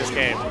confirms in this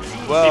game.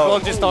 Well- People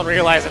just don't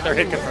realize that they're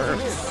hit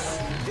confirms.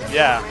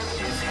 Yeah.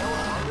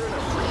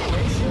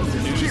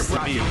 News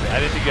to me. I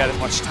didn't think you had as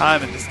much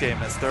time in this game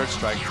as third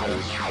strike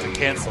to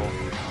cancel.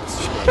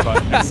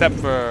 But except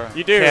for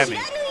You do. Cammy.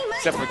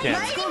 Except for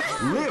Cammy.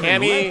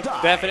 Cammy,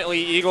 definitely.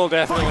 Eagle,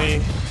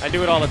 definitely. I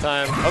do it all the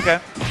time. Okay.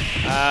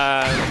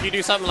 If you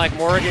do something like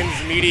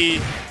Morgan's meaty,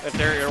 if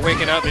they're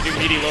waking up, they do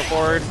meaty low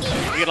forward.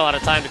 You get a lot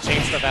of time to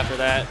change stuff after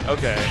that.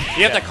 Okay.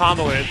 You have to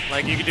combo it.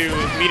 Like you could do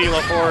meaty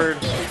low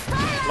forward,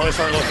 low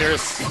short, low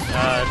fierce,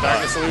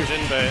 darkness illusion,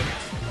 but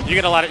you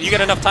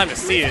get enough time to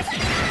see it,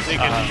 so you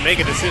can make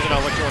a decision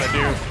on what you want to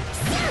do.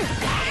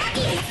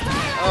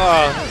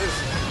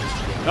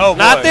 Oh,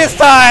 Not boy. this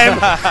time.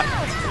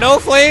 No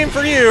flame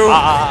for you.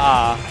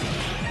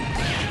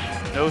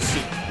 No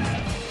soup.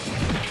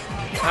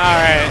 All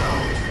right.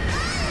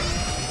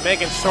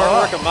 Making short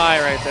work of Mai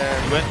right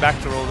there. Went back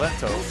to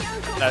Rolento.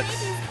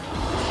 That's.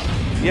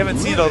 You haven't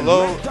seen a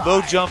low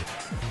jump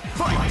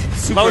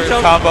super Low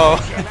jump. combo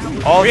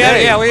all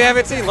day. We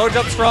haven't seen low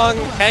jump strong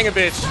hang a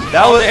bitch.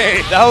 That all was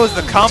day. that was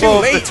the combo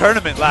of Too the late.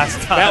 tournament last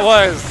time. That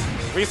was.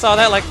 We saw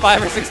that like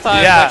 5 or 6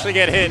 times Yeah. actually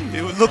get hit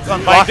It looked by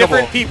unblockable.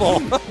 different people.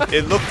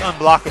 It looked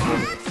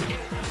unblockable.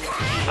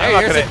 Hey,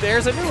 not gonna-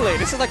 there's a new lane.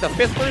 This is like the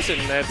 5th person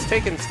that's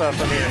taken stuff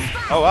from here.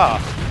 Oh wow.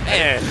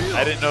 Man,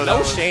 I didn't know that no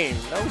was. shame.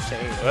 No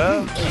shame.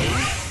 Well,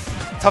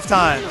 tough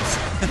times.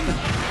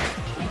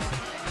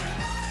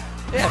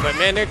 Yeah, but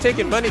man, they're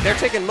taking money. They're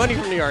taking money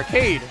from the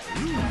arcade.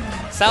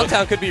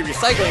 Southtown could be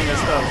recycling this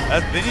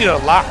stuff. They need a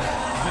lock.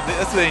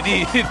 That's what they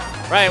need.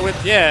 Right,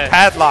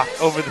 Padlock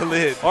over the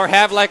lid. or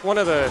have like one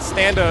of the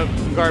stand-up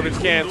garbage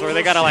cans where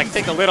they gotta like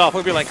take the lid off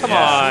and be like, come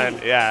on.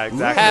 Yeah,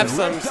 exactly. Have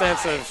some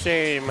sense of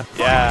shame.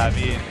 Yeah, I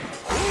mean,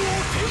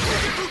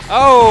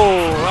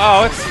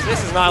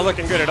 This is not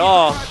looking good at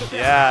all.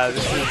 Yeah,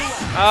 this is.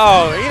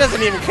 Oh, he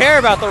doesn't even care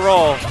about the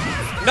roll.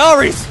 No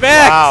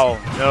respect. Wow.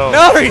 No.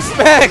 No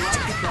respect.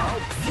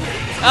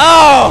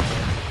 Oh.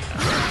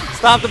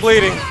 Stop the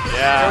bleeding.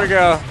 Yeah. There we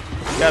go.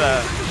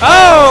 Gotta.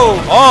 Oh.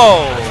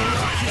 Oh.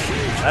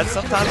 That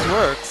sometimes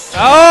works.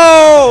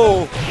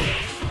 Oh.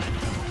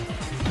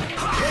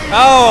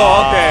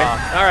 Oh, okay.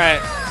 All right.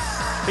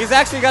 He's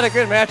actually got a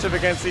good matchup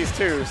against these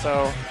two,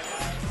 so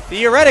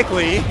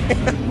theoretically,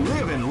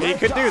 he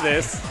could do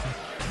this.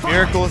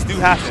 Miracles do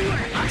happen.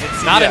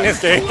 Not in this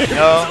game.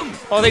 No.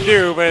 Well, they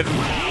do, but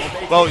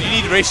Well, you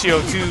need ratio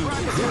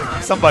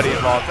to somebody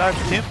involved.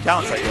 Kim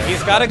counts, I guess.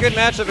 he's got a good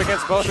matchup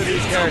against both of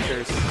these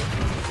characters.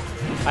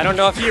 I don't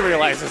know if he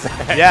realizes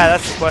that. Yeah,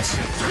 that's the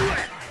question.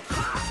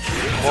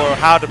 Or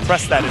how to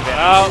press that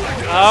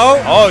advantage.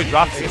 Oh. Oh, he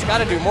dropped it. He's got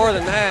to do more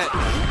than that.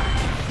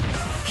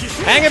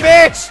 Hang a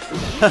bitch!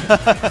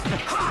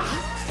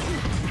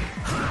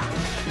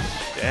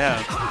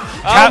 Damn.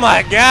 Oh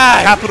my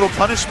god! Capital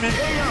punishment.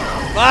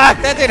 Fuck,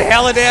 that did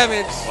hella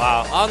damage.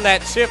 Wow. On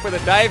that chip with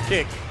a dive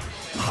kick.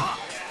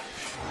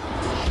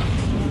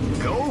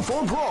 Go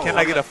for Brawl. Can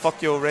I get a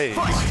fuck your rage?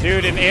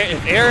 Dude,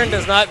 if Aaron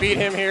does not beat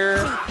him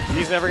here,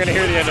 he's never going to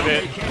hear the end of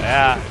it.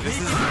 Yeah, this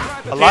is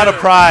a lot of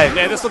pride.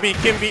 Yeah, this will be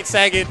Kim beat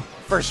Saget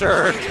for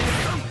sure.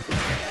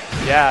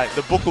 Yeah,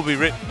 the book will be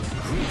written.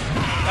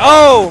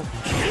 Oh!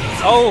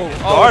 Oh!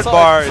 Guard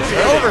bar is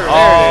over.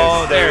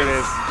 Oh, There it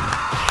is.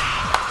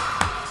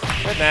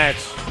 Good match.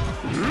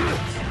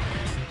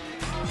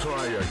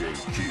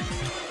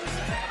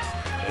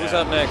 Who's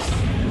up next?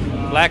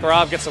 Black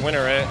Rob gets the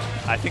winner, right?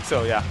 I think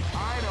so, yeah.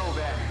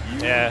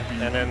 Yeah,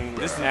 and then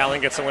this Allen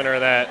gets the winner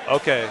of that.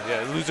 Okay,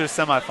 yeah, loser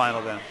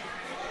semifinal then.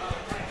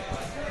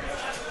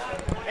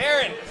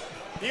 Aaron,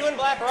 you and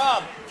Black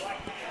Rob.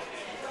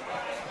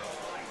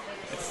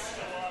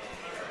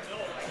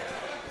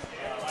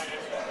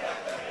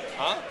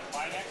 Huh?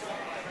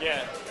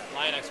 Yeah,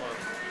 my next one.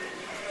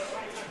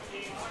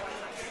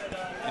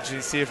 Did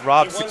you see if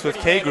Rob He sticks won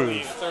with pretty K handily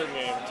Groove? the third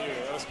game, too.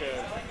 That was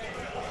good.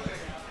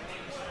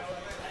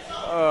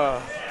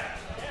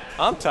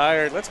 I'm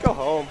tired. Let's go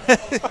home.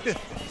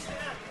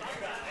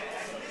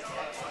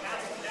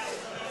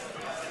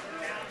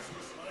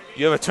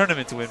 You have a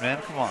tournament to win,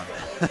 man. Come on.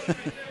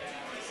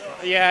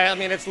 Yeah, I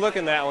mean, it's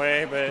looking that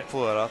way, but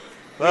Pull it up.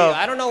 Well,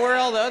 I don't know where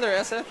all the other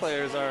SF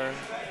players are.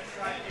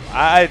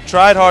 I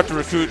tried hard to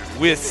recruit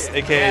Wiz,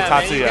 aka Yeah,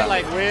 man, you Tatsuya. get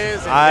like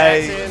Wiz and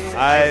I- Jackson,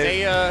 I-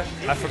 Isaiah.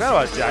 I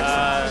forgot about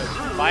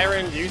Jackson.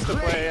 Byron used to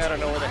play. I don't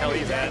know where the hell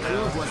he's at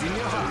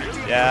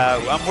now.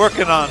 Yeah, I'm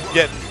working on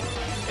getting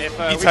If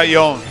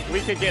Itayon. we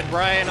could get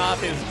Brian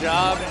off his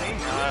job,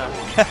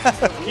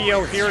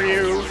 Kyo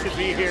Hiryu should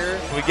be here.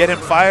 Can we get him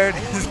fired?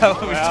 Is that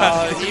what we're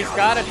trying to do? He's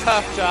got a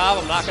tough job.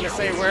 I'm not going to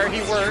say where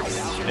he works,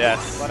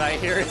 Yes. but I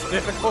hear it's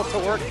difficult to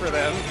work for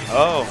them.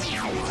 Oh,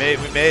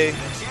 we may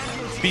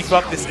beef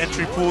up this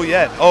entry pool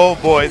yet. Oh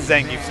boy, it's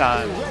Zangief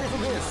time.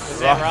 Is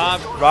that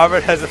Rob?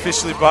 Robert has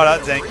officially brought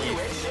out Zangief.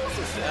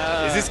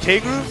 Is this K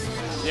Groove?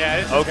 Yeah,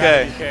 this is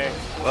Okay. gotta be K.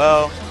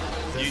 Well,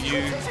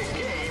 you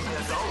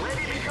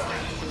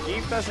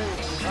Geef doesn't.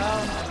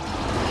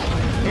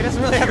 He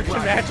doesn't really have a good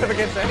matchup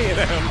against any of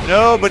them.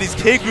 no, but he's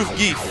K Groove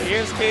Geef. He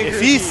is K.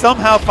 If he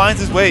somehow finds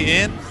his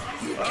way in,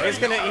 he's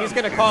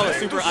gonna call a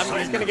super. I mean,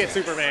 he's gonna get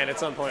Superman at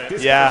some point.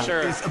 Yeah. for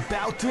sure. Is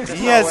about to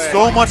he has way.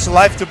 so much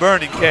life to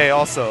burn in K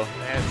also.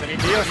 Yes, and he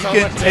deals so He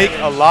can much take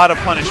damage. a lot of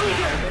punishment.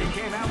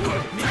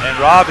 And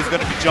Rob is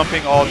going to be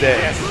jumping all day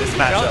Yes, this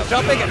matchup.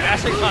 jumping and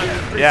mashing on.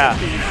 Yeah.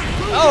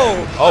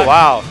 Oh. Oh,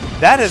 wow.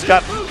 That has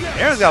got,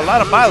 Aaron's got a lot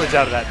of mileage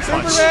out of that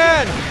punch.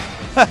 Superman.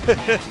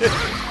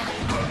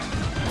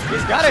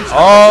 He's got it.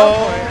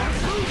 Oh,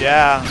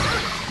 yeah.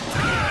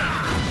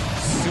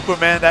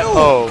 Superman that,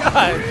 oh. God,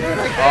 right there.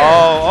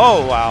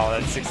 Oh, wow.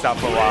 That 6 out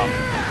for a while. All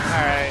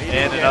right. he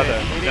And didn't get another.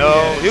 it. He didn't No,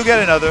 get it. he'll get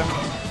another.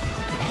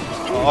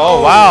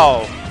 Oh,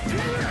 wow.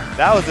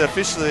 That was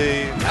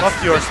officially fuck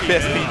your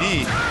Spiff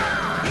PD.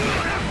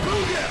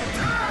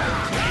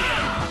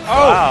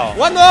 Oh, Wow.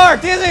 one more,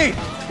 Dizzy.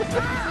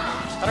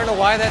 I don't know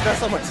why that does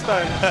so much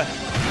stun.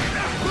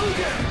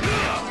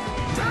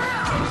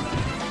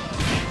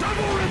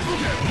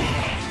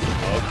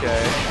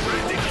 Okay.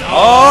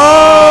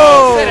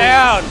 Oh! Sit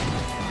down.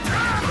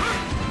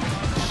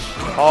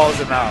 Calls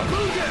him out.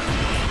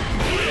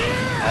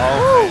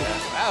 Oh,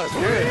 That was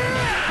good.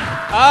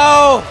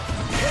 Oh.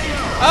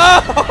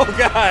 Oh,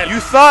 God. you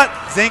thought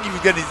Zangief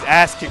was getting his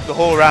ass kicked the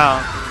whole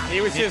round.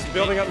 He was just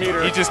building up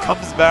meter. He just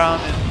comes down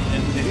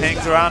and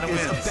hangs around and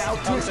wins.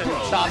 comes and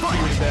chops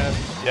you with that.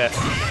 Yes.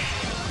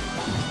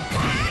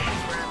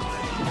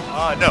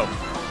 No.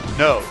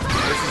 No.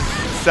 This is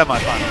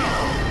semifinal.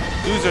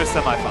 Loser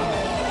semifinal.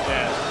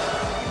 Yeah.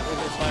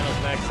 Losers finals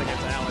next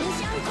against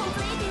Alex.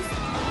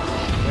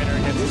 Winner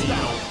gets the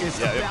is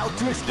Yeah, about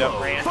to explode.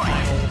 grand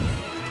final.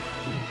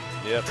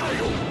 Yep.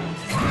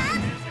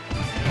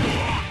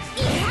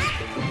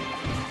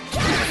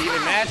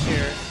 Even match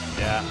here.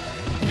 Yeah.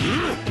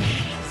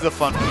 This is a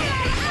fun one.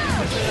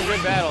 This is a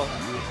good battle.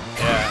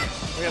 Yeah.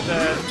 We have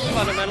the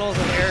fundamentals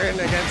of Aaron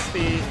against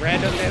the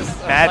randomness of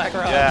Black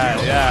Rob.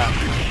 Yeah.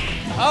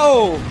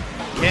 Oh!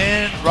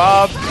 Can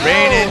Rob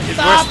rein in his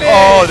stop worst? it!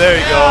 Oh, there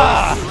he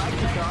Yeah. goes.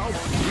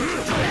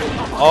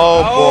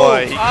 Oh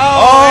boy.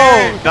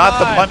 Aaron, Not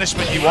the on.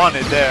 punishment he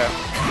wanted there.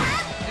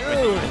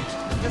 Dude,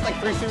 just like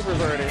 3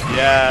 supers already.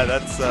 Yeah,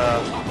 that's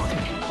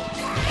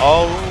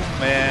oh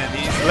man,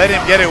 he's let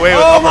him get away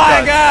with Oh uppercuts.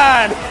 my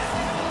god!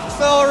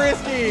 So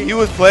risky. He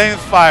was playing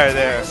with fire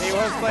there. He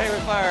was playing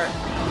with fire.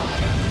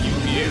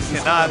 You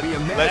cannot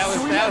let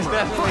That was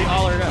definitely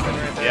all or nothing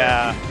right there.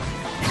 yeah.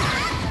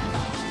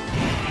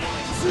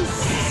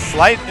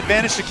 Slight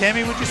advantage to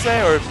Cammy, would you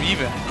say, or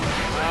even?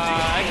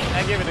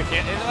 I give it to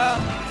Cammy. Well,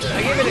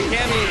 I give it to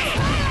Cammy.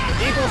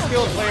 Equal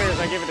skilled players,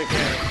 I give it to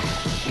Cammy.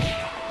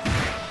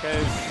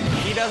 Because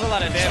he does a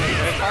lot of damage,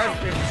 but it's hard.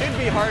 It should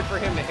be hard for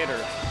him to hit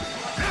her.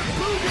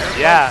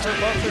 Yeah. Her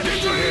bumps are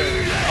just too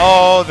good.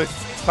 Oh, the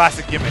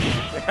classic gimmick.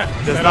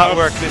 Does not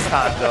work this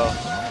time, though.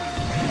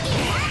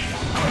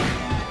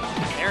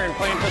 Aaron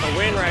playing for the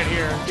win right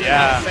here. Being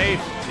Yeah. not safe.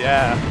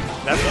 Yeah,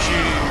 that's what you.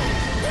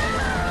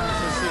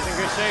 He's in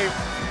good shape.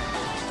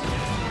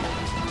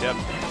 Yep.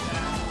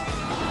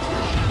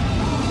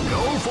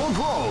 Go for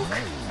broke.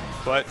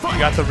 But you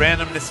got the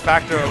randomness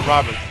factor of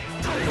Robert.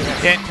 You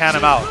can't count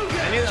him out.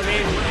 And he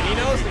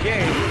knows the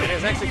game, and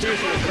his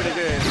execution is pretty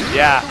good.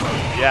 Yeah.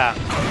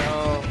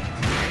 So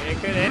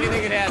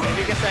anything could happen. If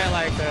he gets that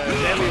like the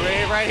deadly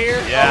rave right here.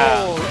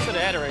 Yeah. Oh, he should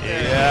have had it right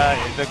there. Yeah,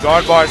 the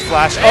guard bars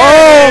flash. There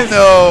Oh it is.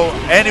 no!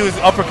 And he was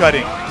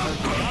uppercutting.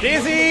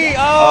 Dizzy!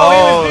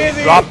 Oh, he was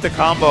dizzy! Dropped the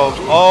combo.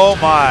 Oh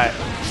my.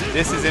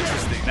 This is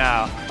interesting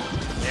now.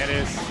 Yeah, it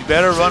is. You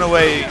better run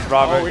away,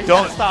 Robert. Oh, we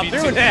Don't gotta stop be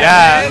doing too- that,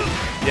 Yeah. man.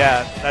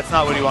 Yeah, that's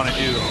not what you want to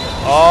do.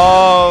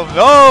 Oh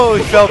no,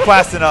 he fell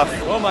fast enough.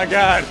 Oh my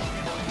god.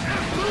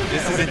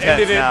 This is would've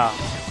intense ended it. now.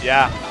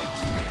 Yeah.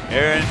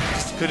 Aaron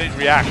just couldn't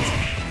react.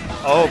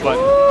 Oh, but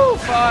Woo,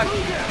 fuck.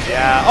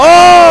 yeah.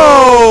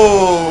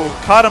 Oh!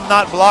 Caught him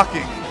not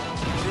blocking.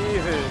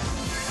 Jesus.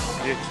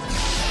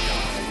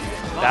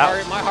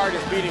 That- My heart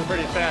is beating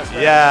pretty fast.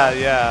 Right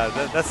Yeah.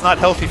 That's not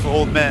healthy for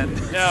old men. now.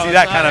 No, See it's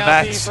that not kind of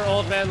healthy match. for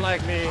old men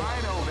like me.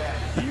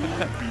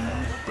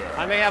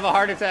 I may have a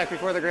heart attack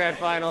before the grand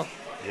final.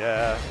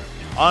 Yeah.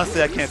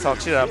 Honestly, I can't talk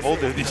shit. I'm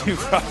older than you,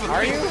 probably.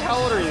 Are you? How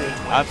old are you?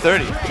 I'm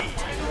 30.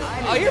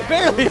 Oh, you're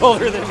barely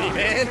older than me,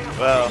 man.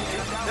 Well,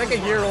 You're like a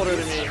year older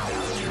than me.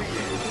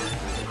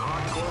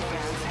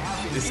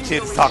 this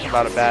kid's talking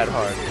about a bad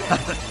heart.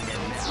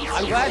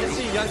 I'm glad to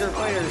see younger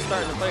players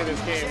starting to play this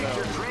game,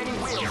 though.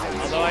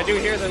 Although I do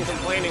hear them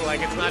complaining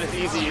like it's not as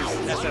easy as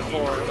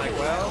SF4. I'm like,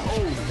 well,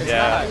 it's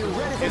Yeah.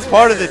 not. It's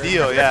part of the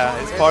deal, yeah.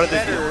 It's part of the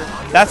deal.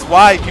 That's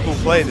why people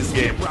play this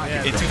game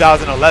in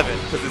 2011,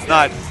 because it's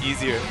not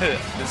easier than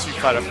Street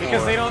Fighter 4.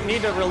 Because they don't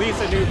need to release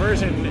a new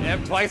version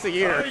twice a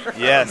year.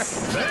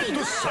 Yes.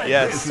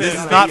 Yes. This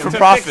is To not for fix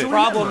profit.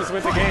 problems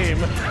with the game.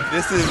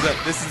 This is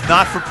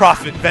not for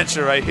profit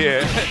venture right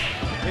here.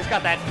 He's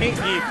got that pink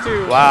geek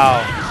too.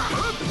 Wow.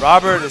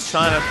 Robert is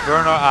trying to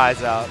burn our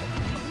eyes out.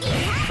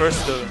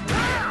 First the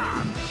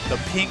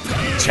pink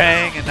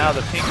Chang and now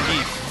the pink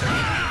Heath.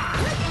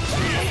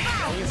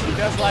 He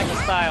does like the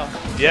style.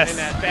 Yes. In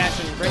that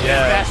fashion, bringing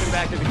Yes. that fashion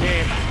back to the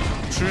game.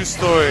 True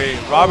story.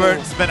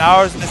 Robert spent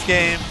hours in this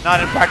game, not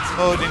in practice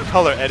mode, in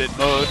color edit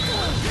mode.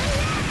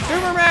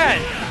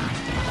 Superman!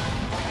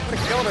 Would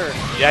have killed her.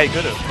 Yeah, he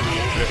could have.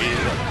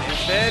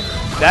 Instead,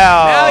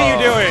 Now now you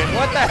do it.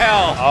 What the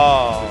hell?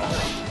 Oh.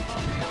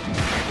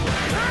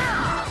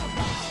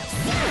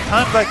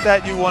 Times like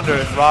that, you wonder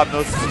if Rob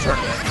knows it's a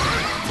tournament.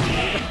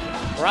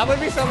 Rob would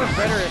be so much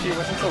better if he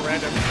wasn't so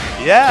random.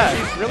 Yeah.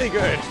 He's really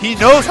good. He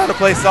knows how to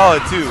play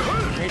solid, too.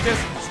 He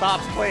just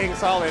stops playing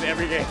solid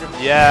every game.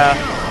 Yeah.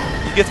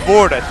 He gets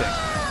bored, I think.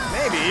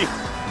 Maybe.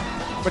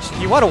 But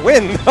you want to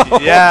win, though.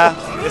 Yeah.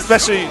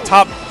 Especially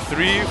top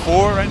 3,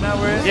 4 right now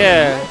we're in.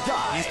 Yeah.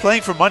 He's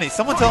playing for money.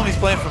 Someone tell him he's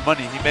playing for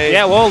money. He may.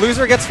 Yeah, well,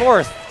 loser gets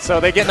 4th, so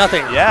they get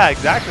nothing. Yeah,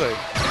 exactly.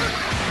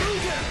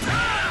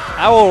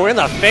 Ow, in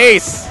the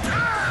face.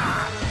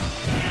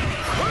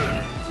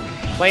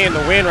 Playing the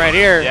win right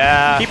here.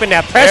 Yeah. Keeping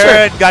that pressure.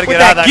 Aaron gotta With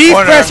get out of that geek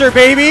corner. pressure,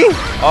 baby.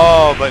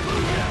 Oh, but.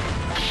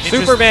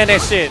 Superman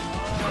that shit.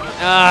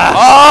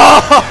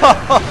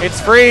 Oh! It's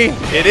free.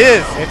 It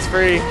is. It's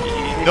free.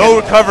 No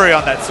recovery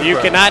on that super. You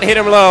cannot hit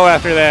him low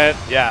after that.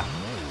 Yeah.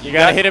 You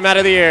gotta hit him out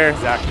of the air.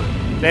 Exactly.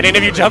 Then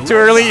if you jump too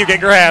early, you get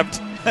grabbed.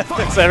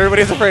 So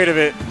everybody's afraid of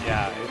it.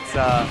 Yeah, it's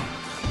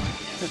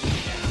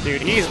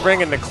Dude, he's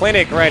bringing the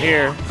clinic right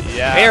here.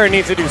 Yeah. Aaron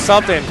needs to do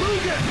something.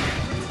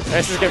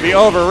 This is gonna be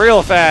over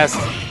real fast.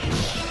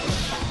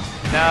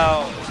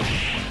 now.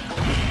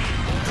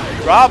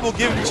 Rob will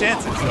give him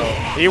chances, though.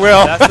 He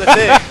will. That's the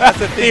thing. That's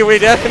the thing. We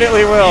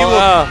definitely will. He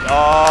will.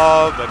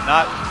 Oh, but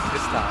not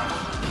this time.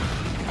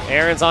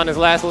 Aaron's on his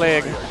last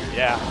leg.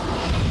 Yeah.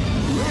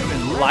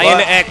 Lion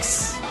But-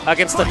 X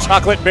against the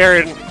Chocolate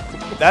Baron.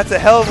 That's a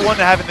hell of a one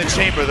to have in the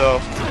chamber,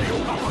 though.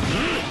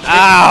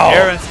 Ow!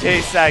 Aaron's K.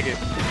 Saget.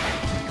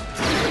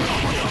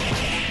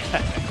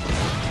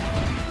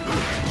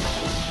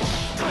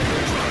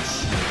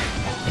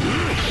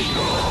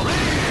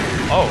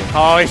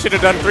 Oh, he should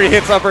have done 3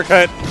 hits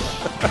uppercut.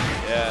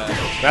 Yeah.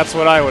 That's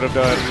what I would have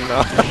done.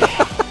 No.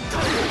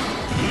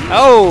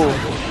 Oh!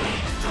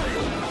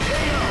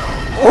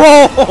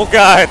 Oh,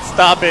 God,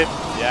 stop it.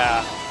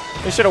 Yeah.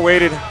 He should have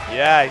waited.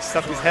 Yeah, he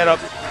stuck his head up.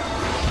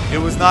 It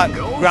was not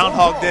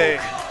Groundhog Day.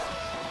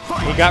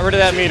 He got rid of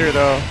that meter,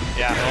 though.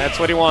 Yeah. That's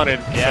what he wanted.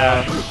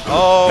 Yeah. So.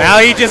 Oh. Now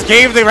he just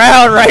gave the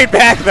round right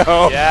back,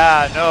 though.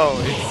 Yeah, no.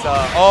 It's,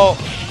 oh.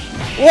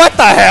 What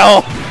the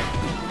hell?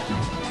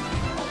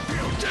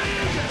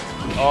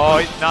 Oh,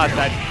 not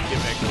that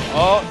gimmick.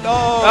 Oh,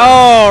 no.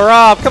 Oh,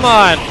 Rob, come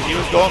on. He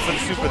was going for the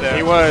super there.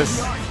 He was.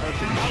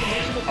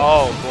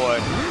 Oh, boy.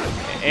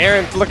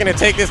 Aaron's looking to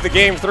take this to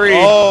game 3.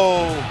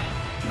 Oh.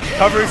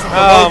 Recovery from the Oh,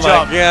 low my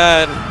jump.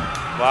 God.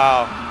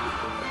 Wow.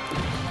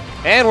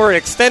 And we're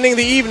extending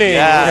the evening,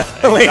 Yeah,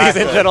 ladies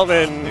exactly. and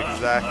gentlemen.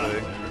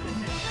 Exactly.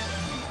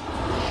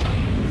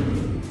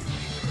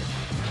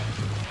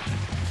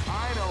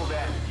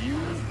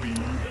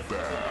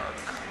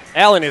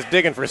 Alan is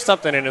digging for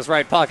something in his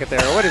right pocket there.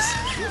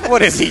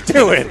 What is he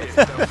doing?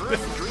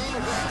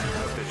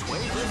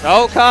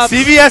 Oh, cops.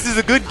 CVS is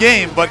a good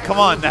game, but come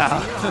on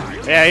now.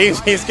 Yeah, he's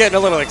getting a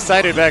little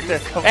excited back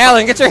there.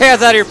 Alan, get your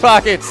hands out of your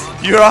pockets.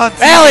 You're on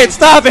TV. Alan,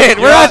 stop it.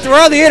 We're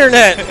on the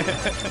internet.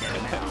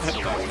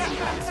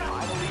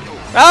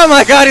 Oh,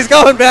 my God, he's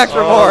going back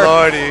for more.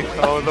 Lordy.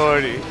 Oh,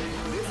 Lordy.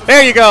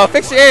 There you go.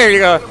 Fix your hair. There you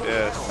go.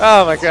 Yes.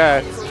 Oh, my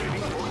God.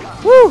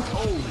 Woo.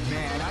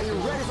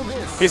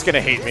 He's going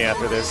to hate me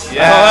after this.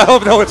 Yeah. I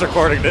hope no one's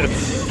recording this.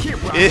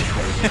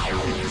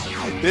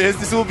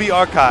 This will be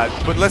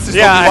archived, but let's just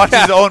Yeah, hope he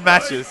watches his own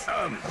matches.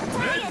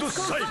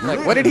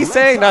 Like, what did he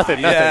say? Nothing.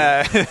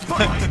 Yeah.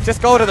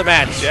 Just go to the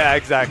match. Yeah,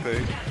 exactly.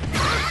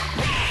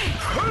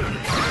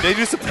 They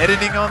do some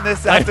editing on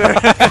this after.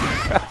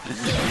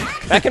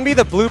 That can be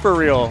the blooper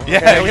reel. Yeah,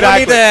 okay? We don't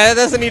need exactly. that. It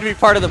doesn't need to be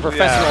part of the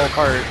professional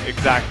part.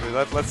 Exactly.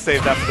 Let's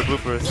save that for the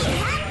bloopers.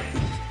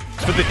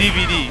 For the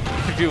DVD,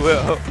 if you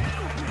will.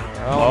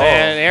 Oh,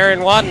 man,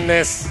 Aaron wanting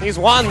this. He's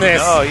wanting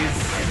this. No,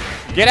 he's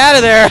Get out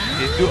of there.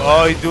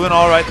 he's doing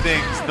all right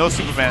things. No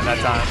Superman that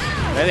time.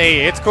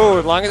 Hey, it's cool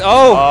as long as.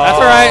 Oh, that's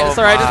all right. That's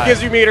all right. Just my.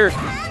 gives you meter.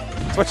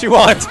 That's what you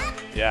want.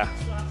 Yeah.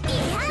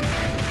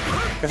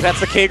 Because that's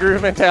the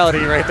K-Groove mentality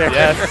right there.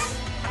 Yes.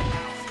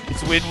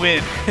 It's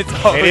win-win. It's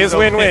always It is a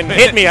win-win.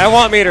 Hit me. I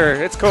want meter.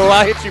 It's cool.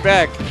 I'll hit you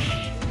back.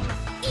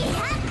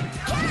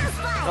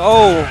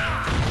 Oh.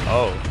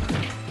 Oh.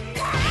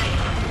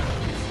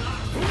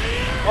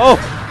 Oh.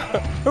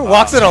 Who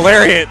walks in a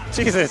lariat?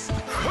 Jesus. Well,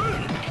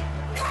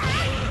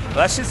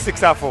 that shit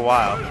sticks out for a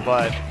while,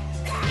 but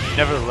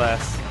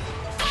nevertheless.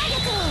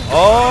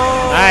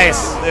 Oh.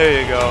 Nice.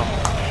 There you go.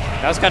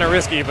 That was kind of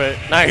risky, but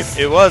nice.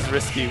 It was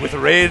risky. With the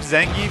Rage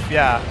Zangief,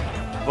 yeah.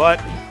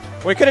 But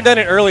We could have done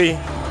it early,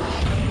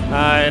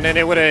 and then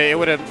it would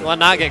have well,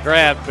 not get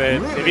grabbed. But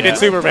if you did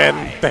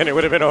Superman, then it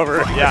would have been over.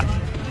 yeah.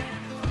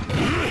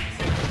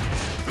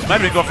 Might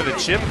have been going for the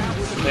chip.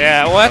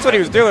 Yeah, well, that's what he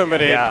was doing,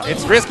 but Yeah.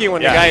 it's risky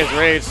when the Yeah. guy is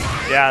raged.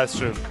 Yeah, that's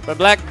true. But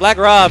Black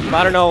Rob,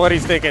 I don't know what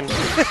he's thinking.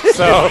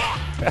 So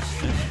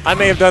I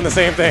may have done the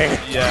same thing.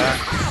 Yeah.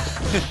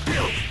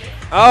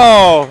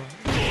 Oh,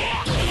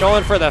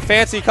 going for the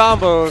fancy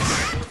combos.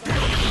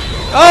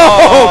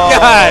 Oh,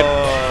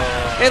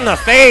 God, in the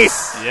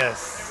face.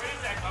 Yes.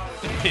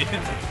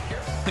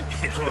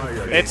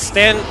 It's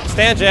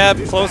stand jab,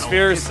 close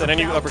fierce, and then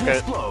you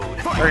uppercut.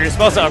 Or you're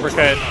supposed to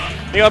uppercut.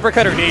 You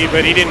uppercut or knee,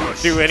 but he didn't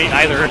do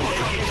either.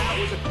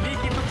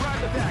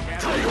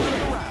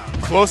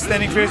 Close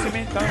standing fierce, you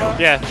mean? Talking about?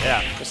 Yeah.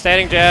 Yeah.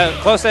 Standing jab,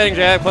 close standing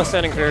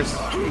fierce,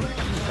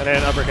 and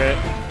then uppercut.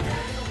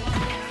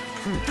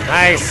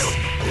 Nice.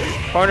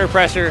 Corner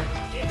pressure.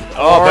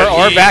 But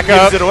or he back gives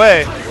up. it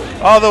away.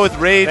 Although with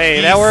Rage.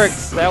 Hey, that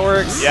works. That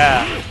works.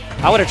 Yeah.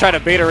 I would have tried to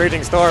bait a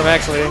Raging Storm,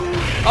 actually.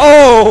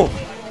 Oh!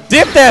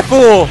 Dip that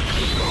fool!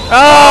 Oh,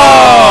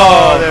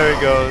 Oh! there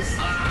he goes.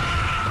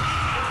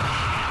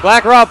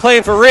 Black Rob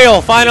playing for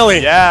real,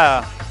 finally.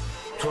 Yeah.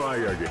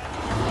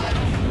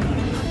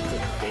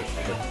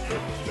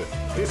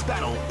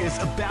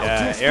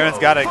 Yeah, Aaron's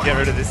got to get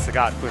rid of this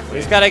Sagat quickly.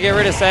 He's got to get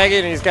rid of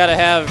Saget, and he's got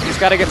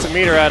to get some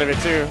meter out of it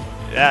too,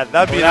 Yeah,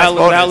 that'd be a nice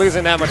without bonus.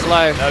 losing that much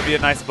life. That'd be a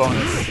nice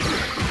bonus.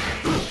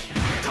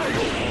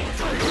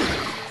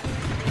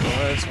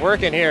 Well, it's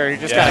working here. You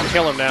just Yeah. got to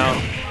kill him now.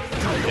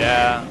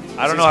 Yeah.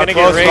 I don't He's know how gonna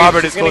close get raged.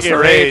 Robert is He's gonna close get to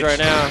raged Rage. right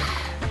now.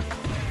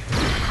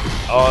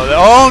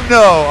 Oh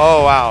no.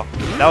 Oh, wow.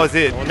 That was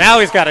it. Well, now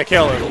he's got to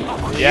kill him.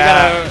 You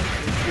Yeah.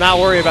 gotta not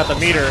worry about the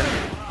meter.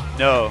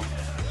 No.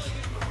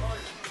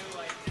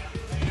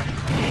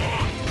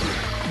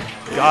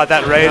 God,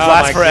 that Rage Oh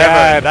lasts my forever.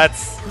 God.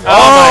 That's. Oh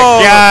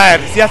my God.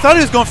 See, I thought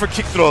he was going for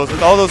kick throws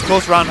with all those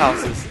close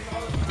roundhouses.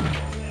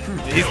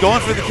 He's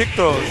going for the kick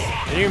throws.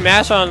 You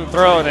mash on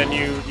throw, and then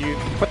you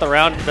put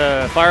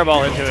the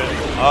fireball into it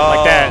Oh,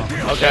 like that.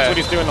 okay. That's what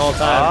he's doing the whole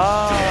time.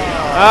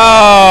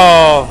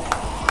 Oh.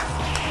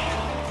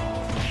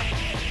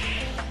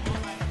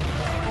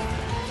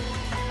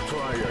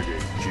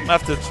 I'm gonna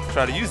have to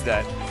try to use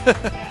that.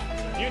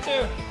 You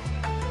too.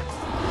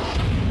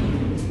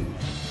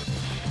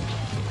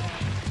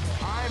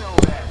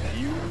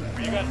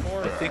 got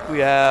 4. I think we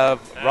have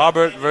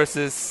Robert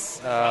versus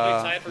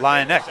tied for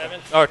Lion Neck. 7.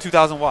 Or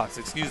 2,000 watts,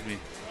 excuse me.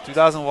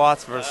 2,000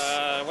 watts versus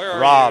where are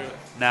Rob you?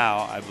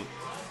 now.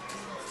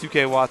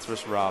 2K watts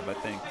versus Rob, I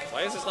think.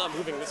 Why is this not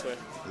moving this way?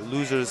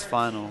 Losers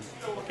final.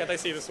 Why can't I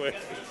see this way?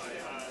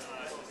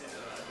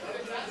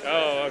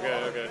 Oh,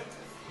 okay.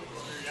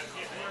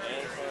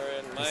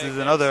 This is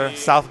another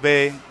South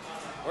Bay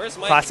Where's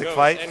Mike classic Ghost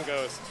fight. And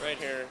Ghost, right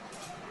here.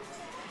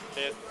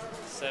 5th,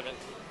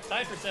 7th.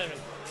 Tied for 7.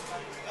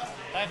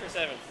 Tied for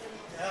 7.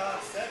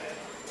 7?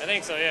 I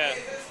think so, yeah.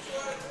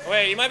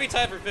 Wait, you might be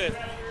tied for 5th.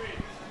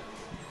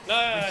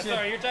 No,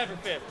 sorry, you're tied for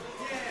 5th.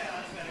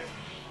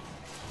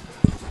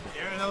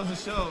 Aaron, that was a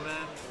show,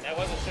 man. That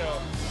was a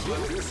show.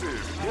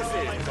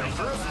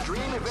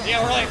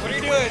 Yeah, we're like, what are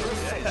you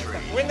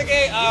doing? Win the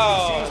game?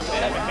 Oh,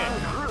 damn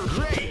it.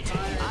 Great.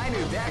 I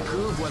knew that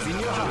groove was in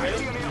your heart.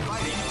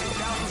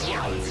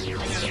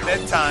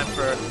 Bedtime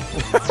for.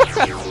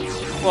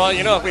 Well,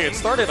 you know, if we had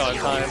started on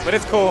time, but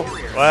it's cool.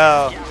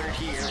 Well,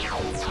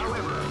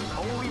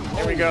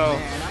 Here we go.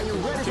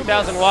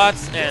 2,000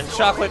 watts and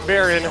Chocolate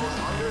Baron,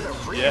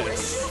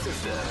 yes.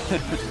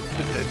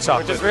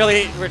 Chocolate.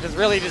 which is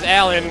really just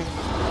Alan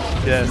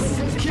Yes.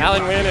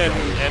 Wynn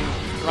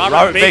and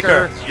Robert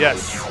Baker,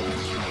 Yes.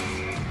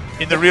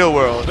 In the real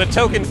world. the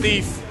token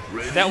thief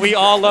that we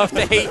all love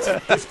to hate.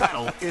 This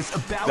battle is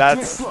about to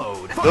That's.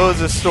 explode.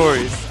 Those are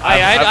stories.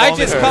 I only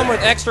just heard. come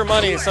with extra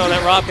money so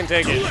that Rob can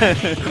take it.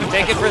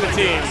 Take it for the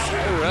team.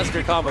 Ooh, that's a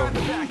good combo.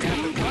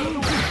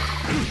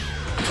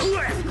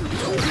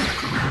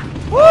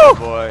 Woo!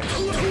 Boy.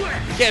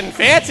 Getting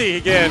fancy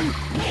again.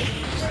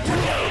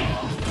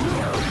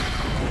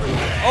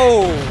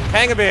 Oh,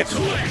 hang a bitch.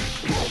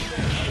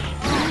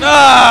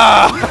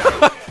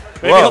 Ah!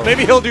 Whoa.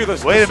 maybe he'll do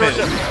this. Wait a short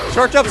minute. Jump,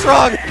 short jump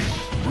strong.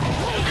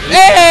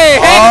 Hey,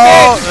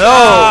 hang a bitch. no.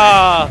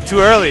 Ah, Too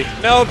early.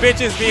 no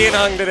bitches being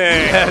hung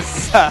today.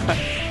 Yes.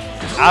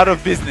 Out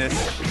of business.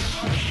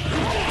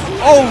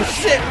 Oh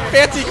shit,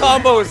 fancy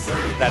combos.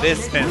 That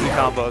is fancy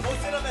combos.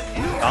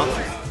 All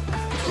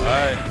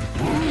right.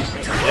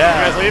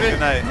 Yeah. You guys leaving? Good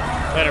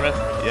night. Later, man.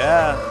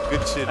 Yeah.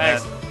 Good shit,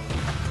 Thanks. man.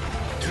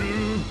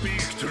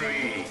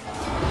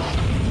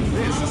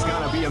 This is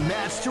gonna be a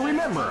match to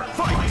remember.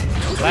 Fight.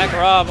 Black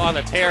Rob on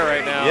the tear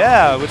right now.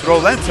 Yeah, with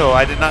Rolento.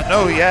 I did not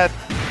know he had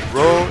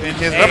Ro in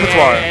his Hey,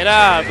 repertoire.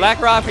 hey, Black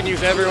Rob can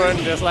use everyone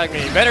just like me.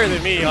 Better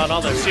than me on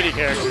all the shitty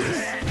characters.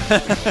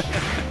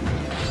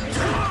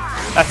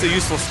 That's a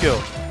useful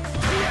skill.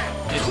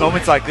 In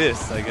moments like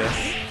this, I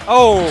guess.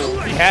 Oh,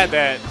 he had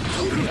that.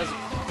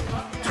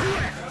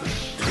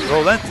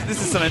 Rolento,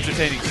 this is some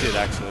entertaining shit,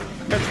 actually.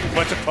 That's a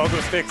bunch of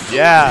pogo sticks.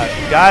 Yeah,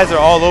 guys are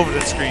all over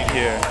the screen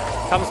here.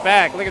 Comes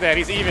back. Look at that.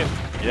 He's even.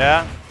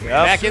 Yeah. Yep.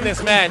 Back in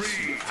this match.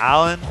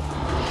 Alan.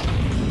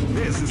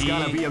 This is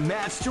gonna be a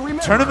match to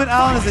remember. Tournament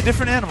Alan is a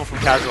different animal from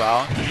casual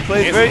Alan. He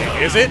plays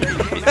Is it?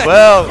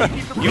 well.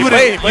 You He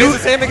wouldn't. plays the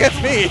same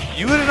against me.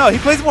 You wouldn't know. He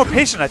plays more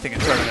patient, I think, in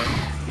tournament.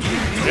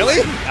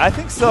 Really? I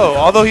think so.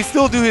 Although he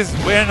still do his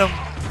random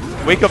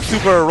wake up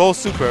super or roll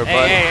super,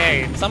 but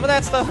Hey. Some of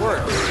that stuff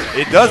works.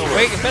 it does work.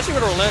 Wait, especially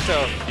with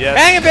Rolento. Yes.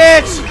 Hang it,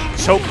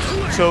 bitch! Choke,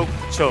 choke,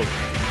 choke.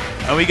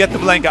 And we get the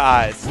Blanca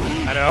eyes.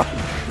 I know.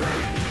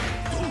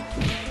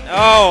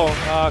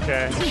 Oh,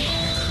 okay.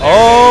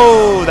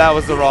 Oh, that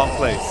was the wrong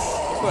place.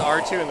 Put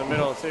R2 in the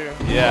middle, too.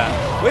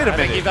 Yeah. Wait a I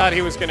think he minute. thought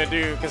he was going to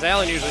do, because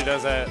Alan usually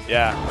does that.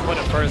 Yeah. Put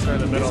it first or in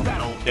the middle.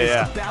 Battle Yeah, is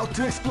yeah. about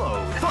to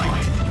explode.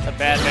 Fight. A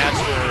bad match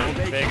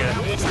for Vega.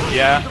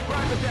 Yeah.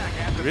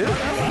 Really?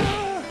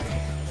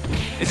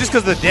 It's just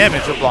because of the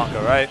damage of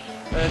Blanca, right?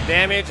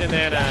 Damage and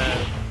then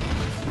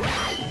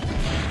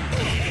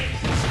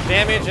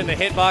damage in the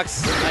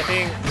hitbox, I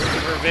think,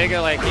 for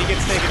Vega, like, he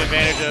gets taken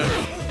advantage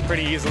of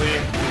pretty easily.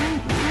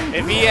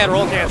 If he had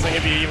roll canceling,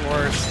 it'd be even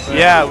worse. But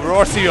Yeah,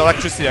 or see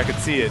electricity, I could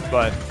see it,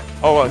 but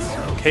oh, it's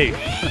Kate.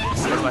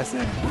 What am I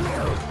saying?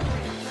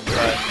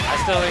 But I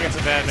still think it's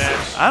a bad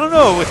match. I don't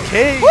know with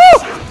K.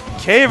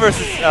 K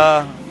versus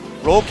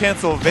roll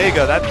cancel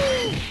Vega.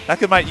 That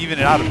could might even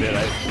it out a bit.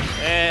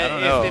 And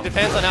don't know. it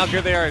depends on how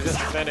good they are at just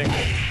defending.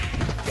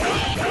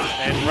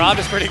 And Rob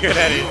is pretty good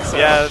at it. So.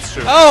 Yeah, that's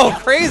true. Oh,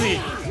 crazy!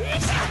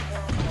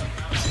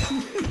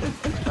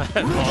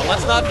 Well,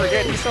 let's not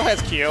forget, he still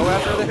has Kyo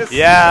after this.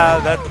 Yeah,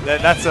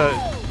 that's a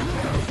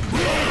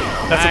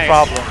Nice.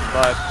 problem.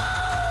 But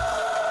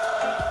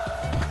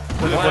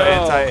looking for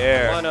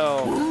anti-air.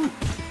 1-0.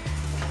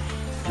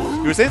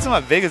 You were saying something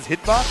about Vega's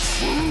hitbox?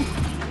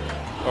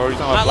 Or are you talking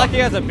Not about like he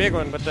has a big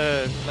one, but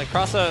the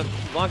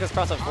Blanca's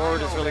cross up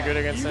forward is really good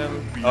against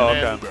him. Oh, And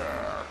okay.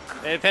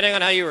 then, depending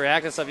on how you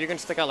react and stuff, you can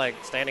stick out like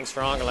standing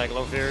strong or like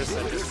low fears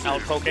and just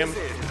out poke him.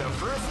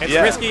 It's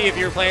Yeah. risky if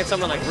you're playing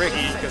someone like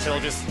Ricky because he'll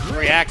just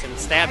react and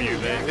stab you.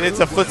 But It's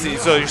a footsie.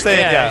 So you're saying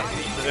Yeah.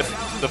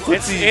 the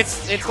footsie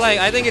it's like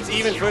I think it's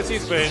even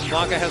footsies, but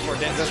Blanca has more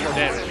does more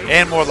damage.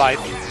 and more life,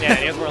 Yeah, and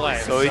he has more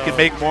life. so he can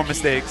make more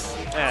mistakes.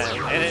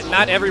 Yeah, and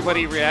not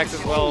everybody reacts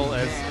as well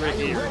as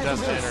Ricky or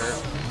Justin or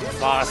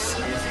Boss.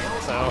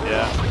 So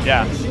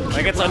Yeah.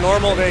 like it's a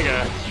normal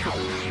Vega.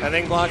 I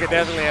think Blanca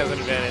definitely has an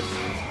advantage.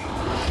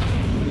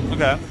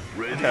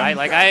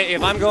 Okay.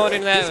 If I'm going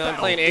into that and I'm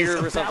playing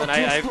Ager or something,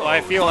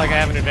 I feel like I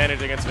have an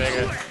advantage against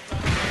Vega.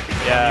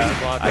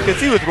 Yeah. I could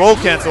see with roll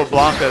cancel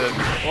Blanca.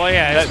 Well,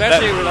 yeah,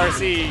 especially with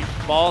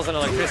RC balls and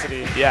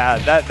electricity. Yeah,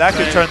 that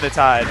could turn the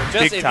tide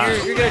big If time.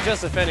 you're good at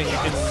just defending, you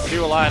can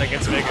do a lot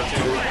against Vega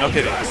too. No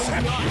kidding.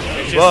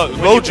 It's just Low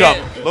when you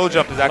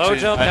jump is actually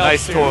jump a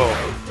nice helps too.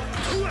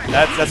 toil.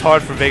 That's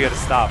hard for Vega to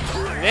stop.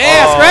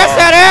 Yeah, scratch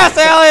that ass,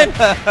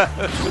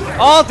 Alan!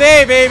 All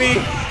day, baby.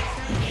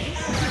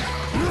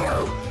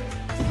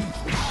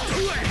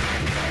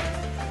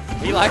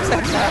 He likes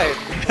that side.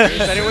 He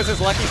said it was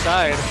his lucky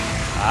side.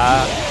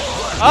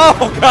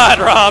 Oh, God,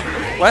 Rob.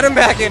 Let him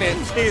back in it.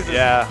 Jesus.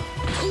 Yeah.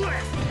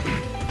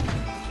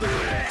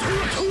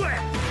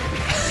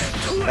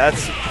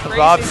 That's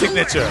Rob's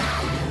signature.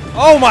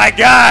 Oh, my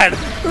God.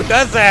 Who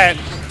does that?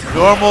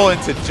 Normal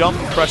into jump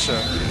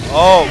pressure.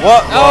 Oh,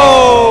 what?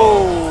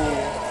 Oh.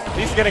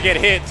 He's going to get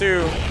hit,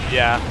 too.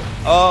 Yeah.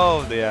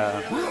 Oh,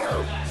 yeah.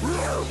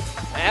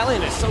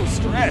 Allen is so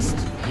stressed.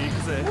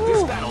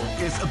 This battle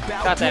is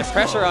about Got that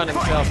pressure on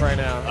himself right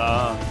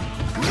now.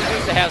 He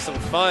needs to have some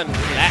fun,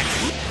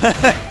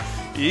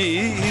 relax.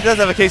 he does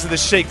have a case of the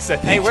shakes, I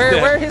think. Hey,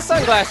 where are his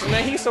sunglasses,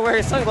 man? He used to wear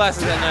his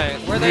sunglasses at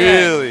night. Where they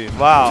at? Really?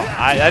 Wow.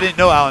 I didn't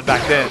know Alan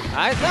back then.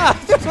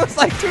 This was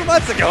like 2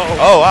 months ago.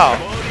 Oh, wow.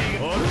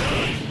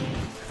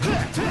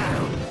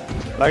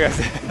 Like I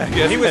said, I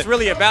guess He was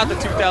really about the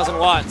 2,000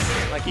 watts.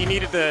 Like he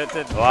needed to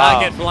Wow.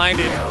 not get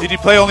blinded. Did he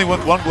play only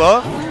with one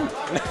glove?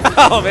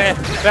 Oh man,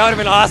 that would have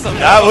been awesome.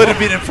 That would have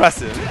been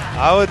impressive.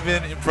 I would have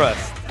been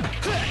impressed.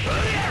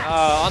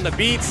 On the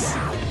beats.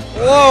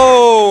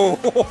 Whoa!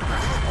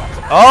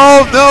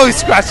 Oh no, he's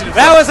scratching himself.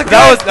 That was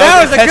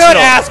a good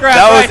ass scratch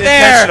right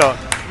there. That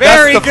was intentional.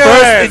 Very That's the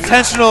good. first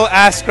intentional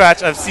ass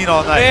scratch I've seen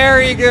all night.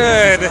 Very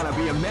good. gonna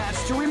be a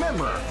match to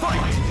remember. Fight!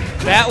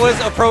 That was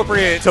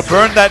appropriate. To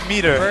burn that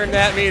meter. Burn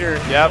that meter.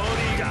 Yep.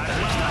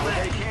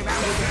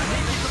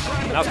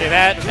 Okay,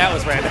 that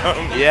was random.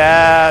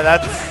 Yeah,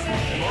 that's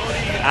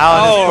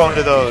Alan is prone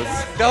to those.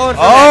 Going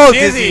for Oh, that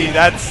dizzy.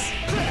 That's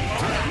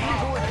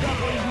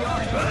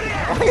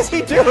Why is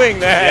he doing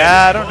that?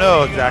 yeah, I don't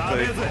know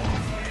exactly.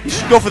 You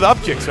should go for the up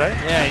kicks, right?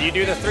 Yeah, you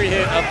do the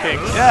 3-hit up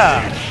kicks.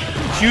 Yeah.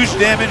 Huge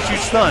damage,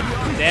 huge stun.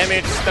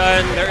 Damage,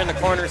 stun, they're in the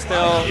corner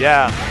still.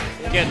 Yeah.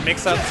 You get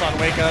mix-ups on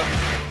wake up.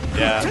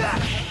 Yeah.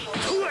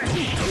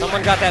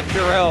 Someone got that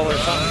Purell or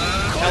something.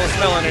 Hell is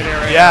smelling in there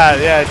right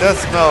Yeah, it does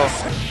smell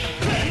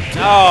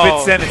now. a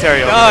bit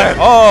sanitary over God.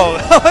 there. Oh.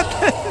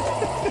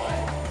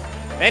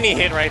 Any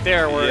hit right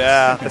there works.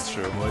 Yeah, that's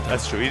true.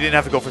 That's true. He didn't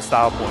have to go for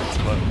style points,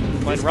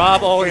 But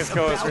Rob always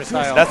goes for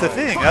style. that's the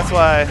thing. That's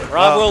why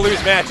Rob will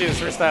lose matches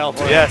for style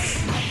points. Yes.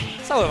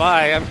 So have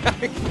I.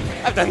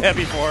 I've done that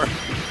before.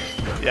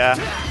 Yeah.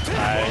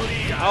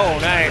 Oh,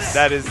 nice.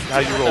 That is how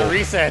you The roll.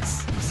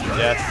 resets.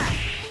 Yes.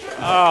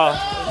 Oh,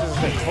 this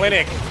is the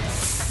clinic.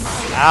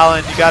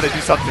 Alan, you got to do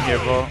something here,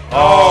 bro.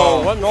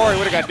 Oh, one more, he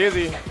would have got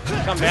dizzy.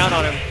 Come down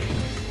on him.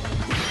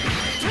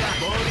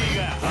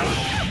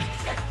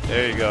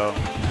 There you go.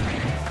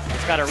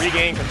 He's got to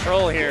regain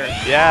control here.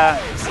 Yeah.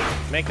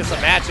 Make this a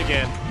match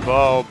again.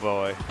 Oh,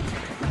 boy.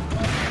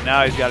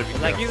 Now he's got to be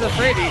Like, he's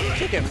afraid to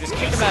kick him. Just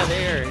kick him out of the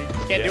air. He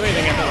can't do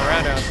anything after the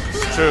roundhouse.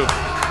 It's true.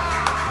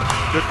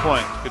 Good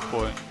point. Good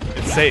point.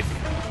 It's safe.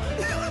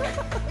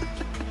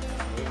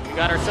 We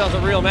got ourselves a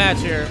real match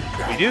here.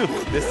 We do.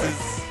 This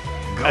is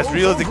as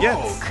real as it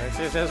gets. This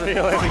is as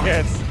real as it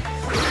gets.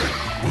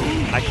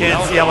 I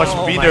can't see how much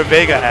Wiener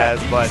Vega has,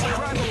 but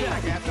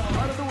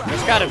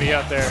It's got to be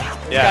up there.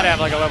 It's Yeah. got to have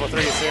like a level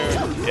 3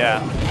 soon.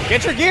 yeah.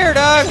 Get your gear,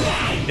 Doug.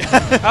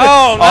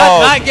 Oh,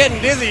 not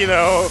getting dizzy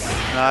though.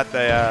 Not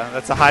the.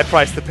 That's a high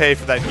price to pay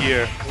for that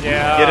gear.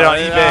 Yeah. Get it on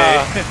eBay.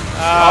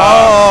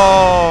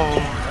 Oh. Oh.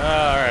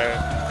 All right.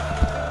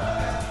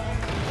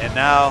 And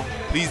now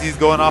Leezy's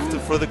going off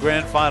for the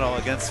grand final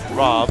against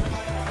Rob.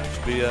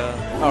 Should be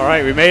All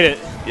right, we made it.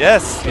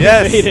 yes, We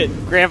yes, made it.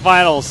 Grand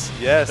finals.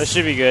 yes. That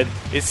should be good.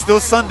 It's still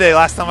Sunday.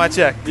 Last time I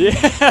checked.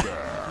 Yeah.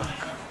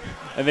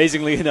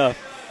 Amazingly enough.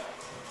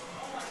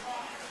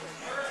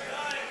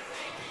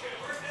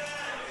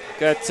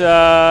 Got,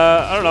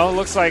 I don't know,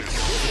 looks like...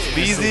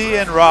 Leezy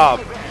and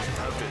Rob.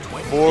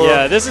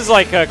 Yeah, this is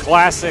like a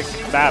classic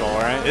battle,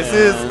 right? This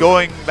Yeah. is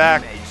going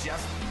back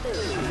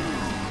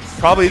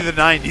probably the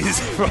 90s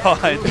for all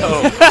I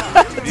know.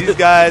 These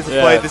guys have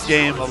Yeah. played this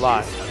game a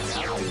lot.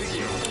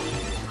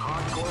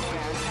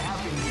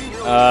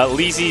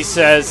 Leezy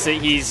says that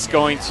he's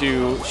going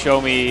to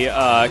show me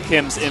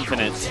Kim's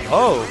Infinite.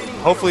 Oh,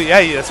 hopefully,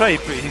 yeah, that's right.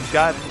 He's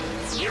got.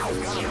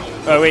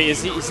 Oh wait,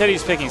 he said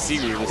he's picking C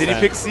group. Did he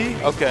pick C?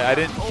 Okay, I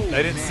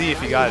didn't see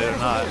if he got it or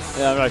not.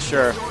 Yeah, I'm not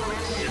sure.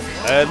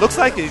 It looks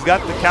like he's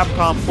got the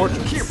Capcom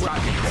Fortress.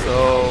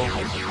 So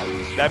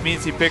that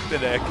means he picked the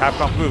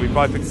Capcom group. He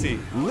probably picked C.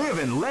 Live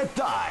and let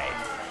die.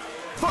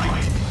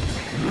 Fight!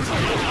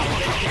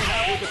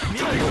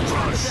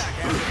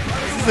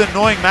 This is an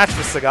annoying match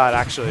for Sagat,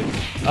 actually.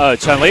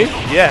 Chun-Li?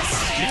 Yes,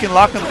 she can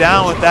lock him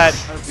down with that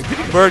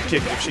bird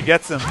kick if she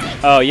gets him.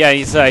 Oh yeah,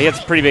 he has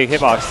a pretty big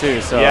hitbox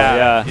too. So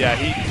yeah.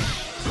 He.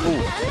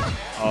 Ooh.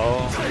 Oh.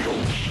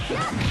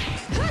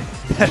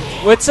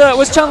 What's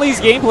Chun-Li's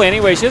gameplay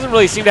anyway? She doesn't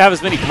really seem to have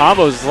as many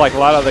combos as like a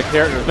lot of other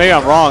characters. Maybe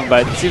I'm wrong,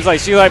 but it seems like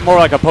she's like more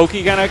like a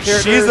pokey kind of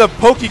character. She's a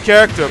pokey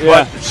character,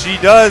 but she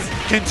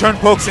can turn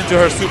pokes into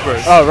her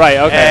supers. Oh, right,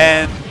 okay.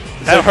 And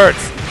that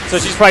hurts. So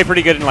she's probably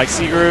pretty good in like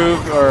C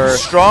groove or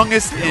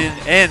strongest in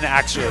N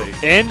actually.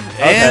 N?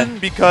 N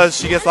because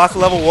she gets lots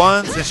of level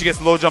 1s and she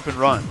gets low jump and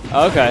run.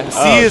 Okay.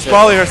 C is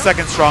probably her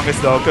second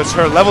strongest though, because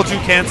her level 2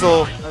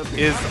 cancel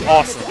is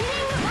awesome.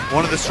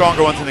 One of the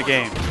stronger ones in the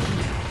game.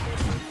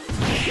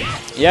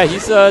 Yeah,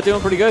 he's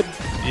doing pretty good.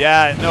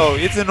 Yeah, no,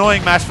 it's an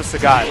annoying match for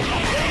Sagat.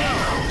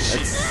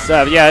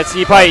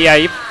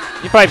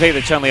 You probably picked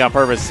the Chun-Li on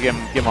purpose to give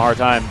him a hard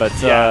time, but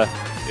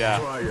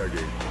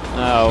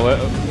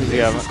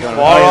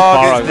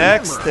Balrog is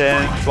next,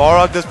 and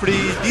Balrog does pretty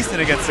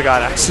decent against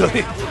Sagat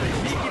actually.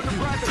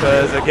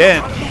 Because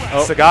again,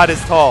 Sagat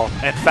is tall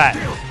and fat.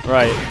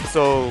 Right.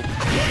 So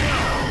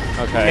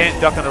can't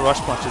duck under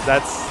rush punches.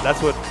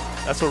 That's what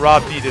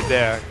Rob needed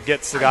there.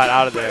 Get Sagat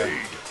out of there.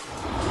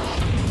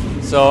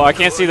 So I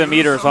can't see the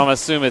meter, so I'm gonna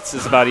assume it's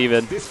about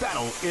even. This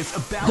battle is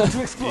about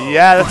to explode.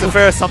 Yeah, that's a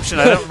fair assumption.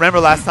 I don't remember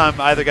last time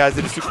either guys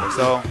did a super,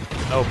 so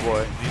oh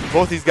boy.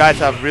 Both these guys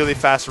have really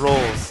fast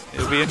rolls.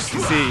 It'll be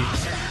interesting to see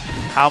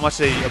how much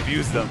they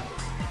abuse them.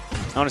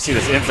 I want to see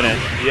this infinite.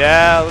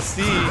 Yeah, let's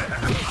see.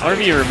 I wonder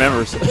if he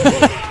remembers.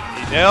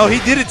 No, he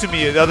did it to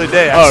me the other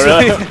day,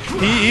 actually. Oh,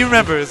 really? he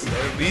remembers.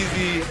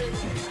 Easy.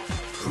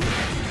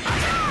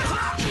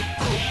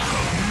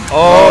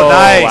 Oh,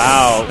 nice.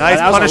 Wow. Nice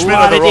that punishment was a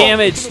lot of the roll.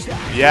 Damage.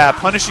 Yeah,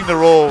 punishing the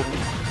roll.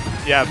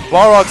 Yeah,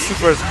 Balrog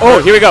supers. Oh,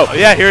 here we go.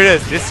 Yeah, here it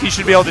is. He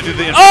should be able to do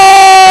the infinite.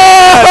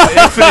 Oh!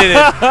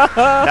 Infinite.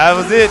 That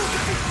was it.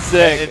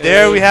 Sick. And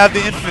there we have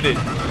the infinite.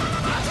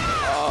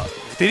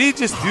 Did he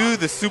just do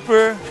the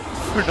super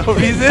for no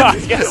reason? I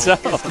guess so.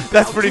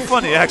 That's pretty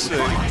funny,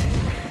 actually.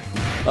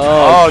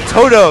 Oh,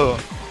 Toto.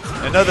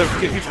 Another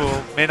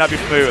people may not be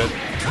familiar with.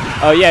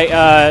 Oh,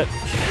 yeah.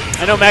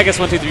 I know Magus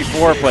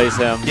 1234 plays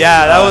him.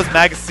 Yeah, that was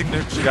Magus'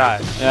 signature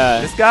guy.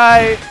 Yeah. This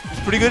guy is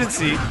pretty good in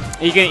C.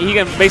 He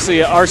can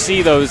basically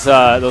RC those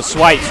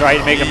swipes, right,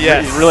 and make them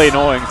really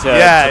annoying to play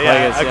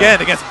against.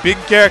 Again, against big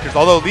characters.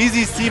 Although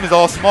Lizi's team is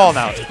all small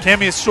now.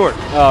 Cammy is short.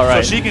 Oh,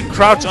 right. So she can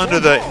crouch under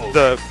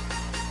the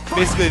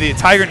basically the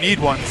Tiger Need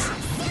ones.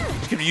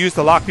 She can be used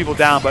to lock people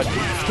down, but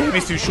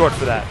Cammy's too short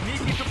for that.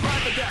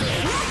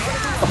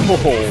 Oh.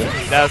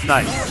 That was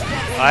nice.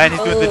 And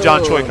he's doing the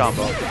John Choi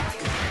combo.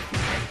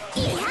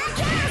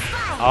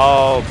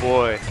 Oh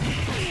boy.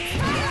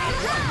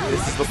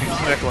 This is looking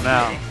clinical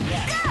now.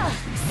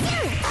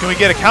 Can we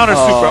get a counter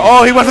super?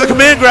 Oh, he went for the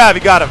command grab.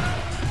 He got him.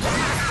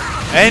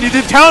 And he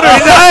did counter.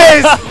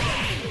 Nice!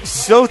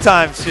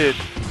 Showtime shit.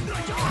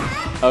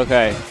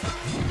 Okay.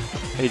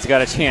 He's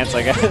got a chance,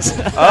 I guess.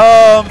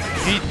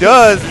 He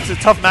does. It's a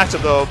tough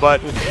matchup though,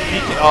 but he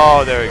can.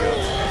 Oh, there he goes.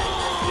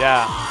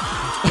 Yeah.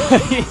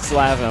 He's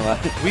laughing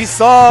about it. We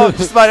saw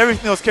just about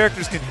everything those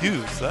characters can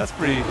do, so that's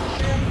pretty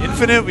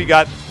infinite. We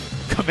got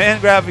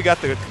command grab. We got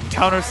the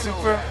counter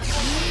super.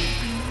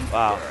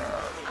 Wow.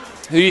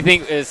 Who do you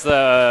think is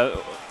the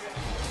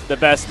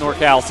best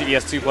NorCal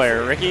CVS2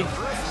 player? Ricky?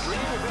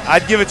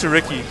 I'd give it to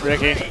Ricky.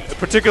 Ricky.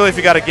 Particularly if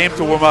you got a game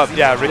to warm up.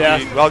 Yeah, Ricky.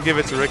 Yeah. I'll give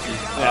it to Ricky.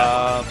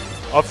 Yeah.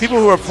 Of people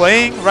who are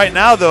playing right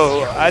now,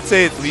 though, I'd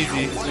say it's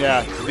Lizi.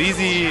 Yeah.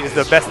 Lizi is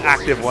the best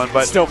active one,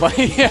 but still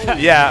playing.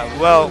 Yeah,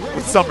 well,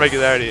 with some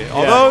regularity.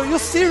 Although you'll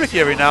see Ricky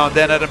every now and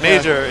then at a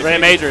major. Right,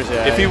 majors.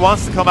 Yeah. If he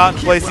wants to come out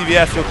and play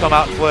CVS, he'll come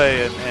out and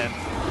play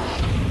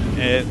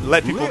and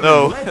let people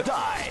know,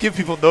 give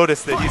people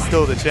notice that he's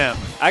still the champ.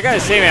 I gotta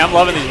say, man, I'm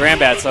loving these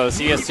Rambats. So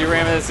CVS2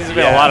 Rambats, these have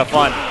been a lot of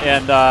fun,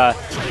 and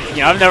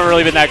I've never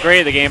really been that great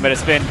at the game, but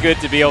it's been good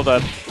to be able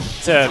to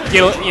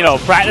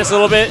get, practice a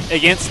little bit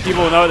against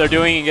people who know what they're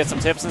doing and get some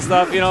tips and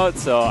stuff.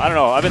 So I don't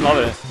know, I've been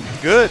loving it.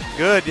 Good,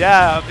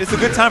 yeah. It's a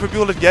good time for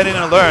people to get in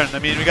and learn. I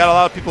mean, we got a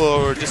lot of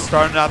people who are just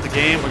starting out the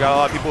game. We got a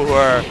lot of people who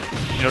are,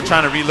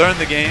 trying to relearn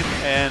the game,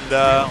 and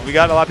we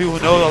got a lot of people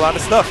who know a lot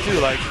of stuff too,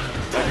 like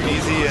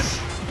Easy, and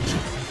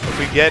if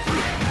we get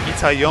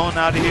Itayon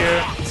out of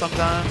here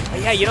sometime.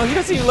 Yeah, he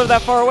doesn't even live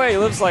that far away. He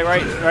lives like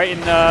right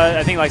in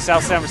I think like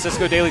South San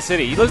Francisco, Daly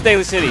City. He lives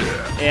Daly City,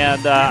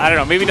 and I don't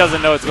know, maybe he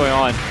doesn't know what's going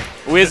on.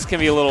 Wiz can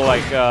be a little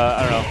like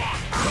I don't know.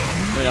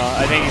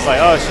 I think he's like,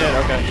 oh shit,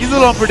 okay. He's a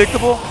little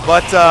unpredictable,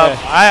 but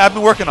I've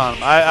been working on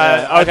him.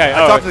 I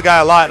talked to the guy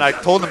a lot, and I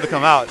told him to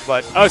come out,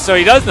 but so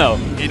he does know.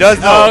 He does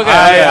know. Oh,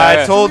 okay,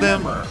 I told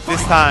him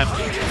this time.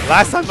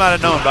 Last time I might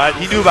have known, but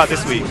he knew about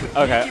this week.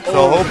 Okay.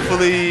 So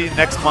hopefully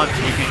next month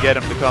we can get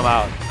him to come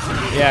out.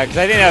 Yeah, because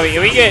I think that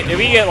if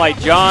we get like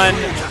John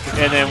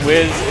and then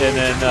Wiz and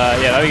then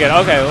that'd be good.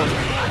 Okay.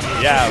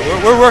 Yeah,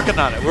 we're working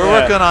on it. We're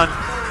working on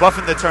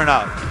buffing the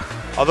turnout.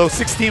 Although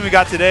 16 we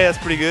got today, that's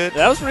pretty good.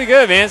 That was pretty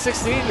good, man.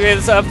 16. We had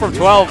this up from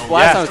 12.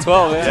 Last time was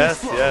 12, man.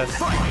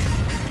 Yes.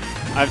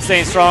 I'm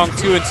staying strong,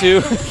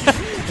 2-2.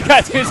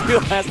 Got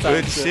 2-2 last time.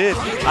 Good shit.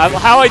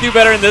 How I do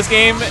better in this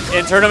game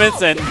in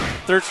tournaments and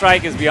Third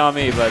Strike is beyond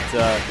me, but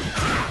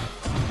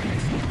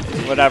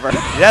whatever.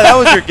 Yeah, that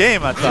was your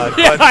game, I thought.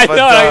 Yeah, I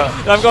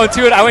know. I'm going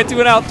 2 and I went 2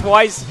 and out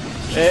twice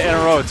in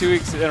a row, 2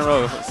 weeks in a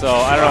row. So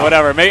I don't know,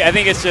 whatever. Maybe I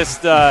think it's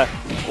just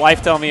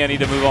life telling me I need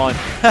to move on.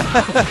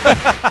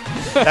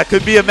 That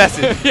could be a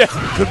message. Yeah.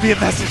 Could be a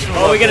message from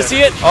Oh, we gonna see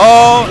it?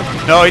 Oh,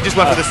 no, he just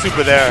went for the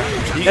super there.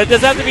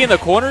 Does that have to be in the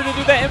corner to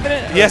do that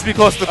infinite? He has to be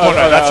close to the corner.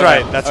 Okay, That's okay,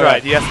 right. That's okay.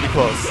 right. He has to be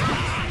close.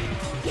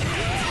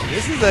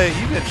 This is a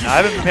even. I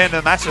haven't been paying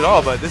the match at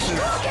all, but this is.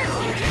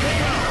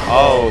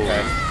 Oh.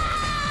 Okay.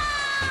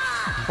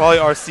 Probably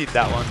RC'd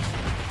that one.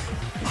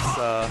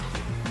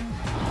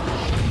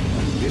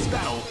 This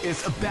battle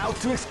is about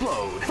to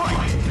explode.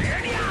 Fight!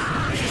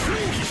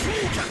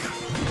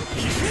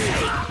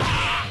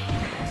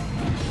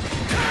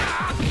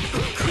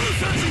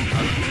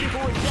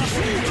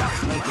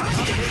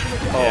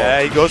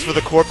 Yeah, he goes for the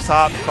corpse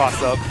hop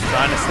cross up,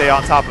 trying to stay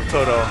on top of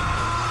Toto.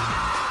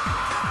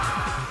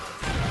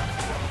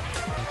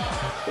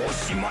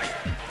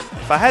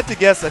 If I had to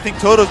guess, I think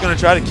Toto's going to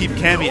try to keep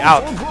Cammy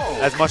out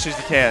as much as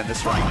he can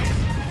this round.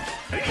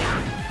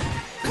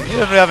 He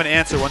doesn't really have an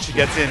answer once she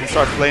gets in and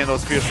starts laying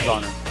those fierces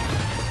on him.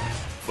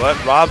 But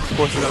Rob, of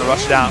course, is going to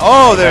rush down.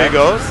 Oh, there he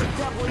goes.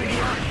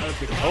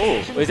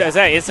 Oh, is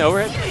that instant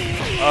overhead?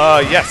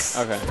 Yes.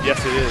 Okay.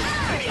 Yes, it is.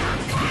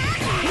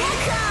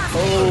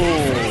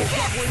 Oh.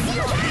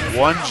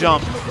 One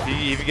jump.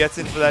 If he gets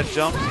in for that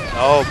jump,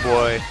 oh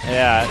boy.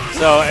 Yeah.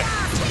 So,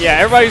 yeah,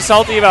 everybody's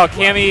salty about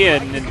Cammy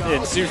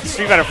and Street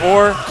Fighter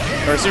 4 or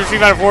Super Street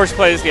Fighter 4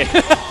 play this game.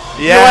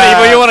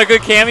 Yeah. You want a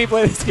good Cammy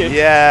play this game?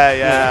 Yeah,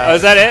 yeah. Oh,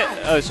 is that it?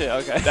 Oh shit.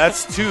 Okay.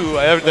 That's 2.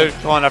 They're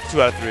going up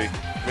 2 out of 3.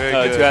 Very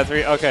good. 2 out of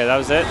 3. Okay, that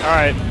was it. All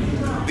right.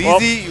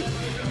 Leezy, you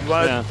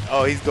wanted, yeah.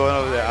 Oh, he's going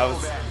over there. I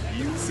was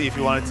see if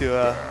you wanted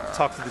to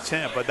talk to the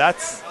champ, but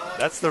that's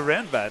the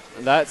Ranbat.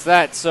 That's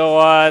that.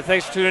 So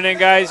thanks for tuning in,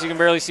 guys. You can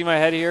barely see my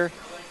head here.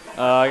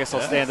 I guess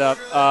I'll stand up.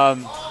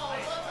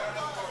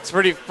 It's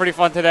pretty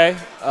fun today.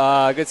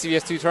 Good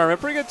CVS2 tournament.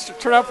 Pretty good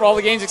turnout for all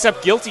the games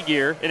except Guilty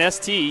Gear and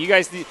ST. You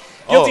guys need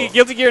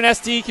Guilty Gear and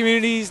ST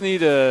communities need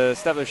to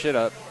step their shit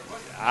up.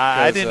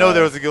 I didn't know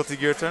there was a Guilty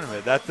Gear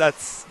tournament.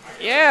 That's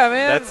yeah,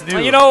 man. That's new.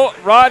 You know,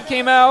 Rod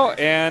came out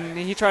and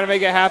he tried to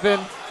make it happen,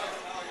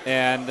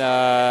 and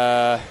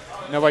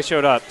nobody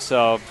showed up.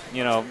 So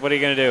you know, what are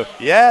you gonna do?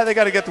 Yeah, they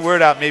got to get the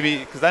word out, maybe,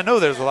 because I know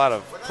there's a lot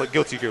of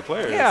Guilty Gear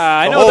players. Yeah,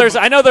 I know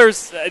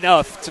there's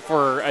enough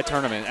for a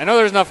tournament. I know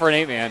there's enough for an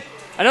 8-man.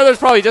 I know there's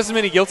probably just as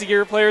many Guilty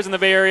Gear players in the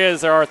Bay Area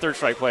as there are Third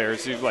Strike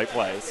players who play.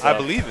 So. I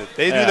believe it.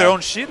 They do their own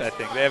shit. I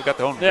think they have got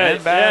their own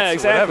Ranbats yeah,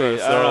 exactly. or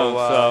whatever.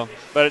 So,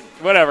 but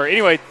whatever.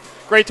 Anyway,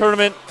 great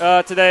tournament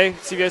today,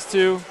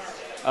 CVS2.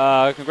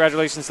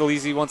 Congratulations to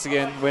Leezy once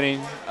again winning.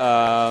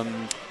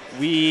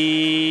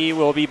 We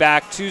will be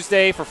back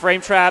Tuesday for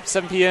Frame Trap,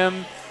 7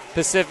 p.m.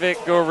 Pacific.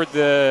 Go over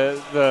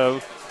the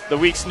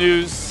week's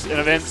news and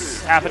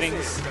events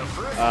happenings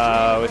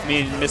with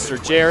me and Mr.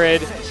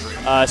 Jared.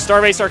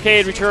 Starbase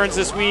Arcade returns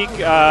this week,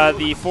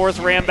 the 4th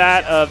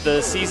Rambat of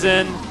the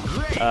season,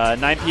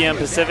 9 p.m.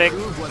 Pacific.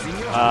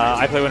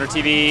 I Play Winter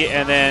TV,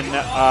 and then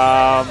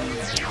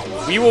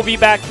we will be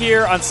back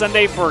here on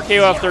Sunday for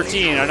KOF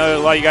 13. I know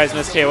a lot of you guys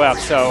missed KOF,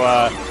 so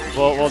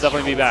we'll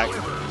definitely be back.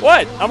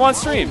 What? I'm on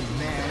stream.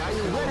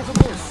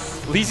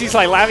 Leezy's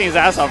like laughing his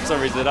ass off for some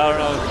reason. I don't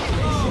know.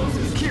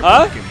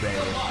 Huh?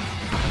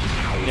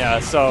 Yeah,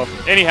 so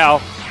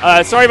anyhow,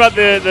 sorry about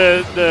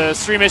the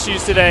stream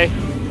issues today.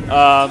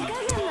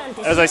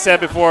 As I said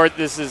before,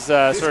 this is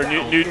sort of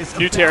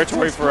new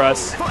territory for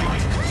us,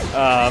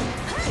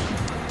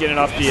 getting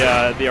off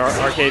the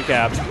arcade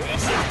cap.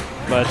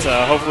 But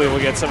hopefully we'll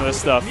get some of this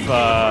stuff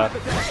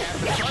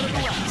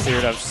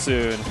cleared up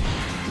soon.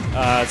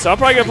 So I'm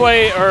probably going to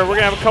play, or we're going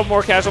to have a couple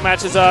more casual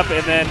matches up,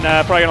 and then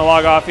probably going to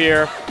log off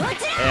here.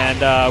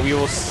 And we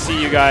will see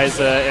you guys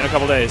in a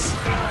couple days.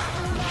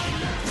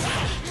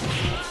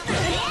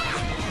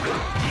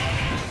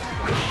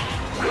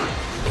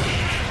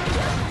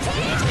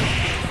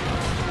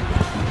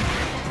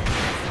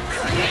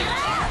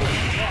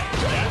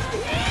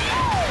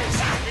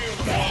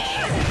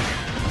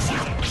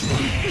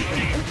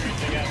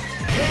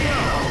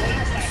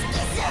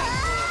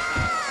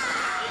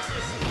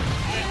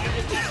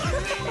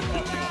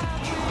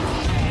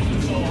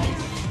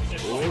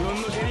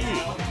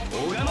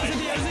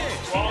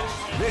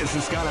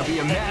 This is gonna be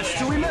a match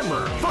to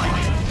remember.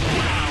 Fight!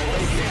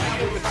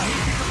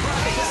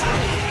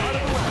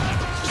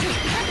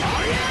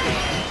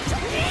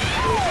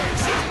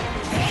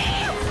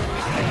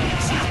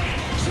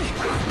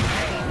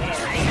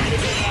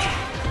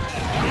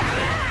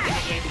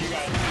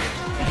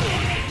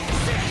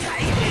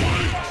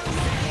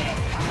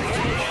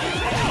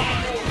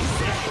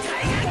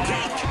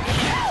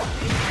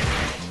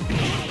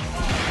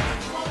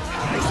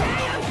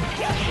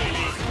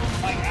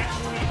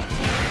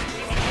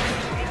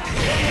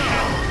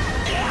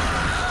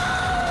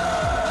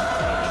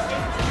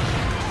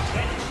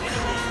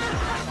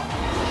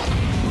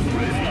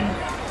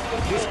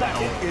 This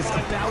battle is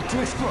about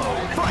to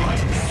explode. Fight!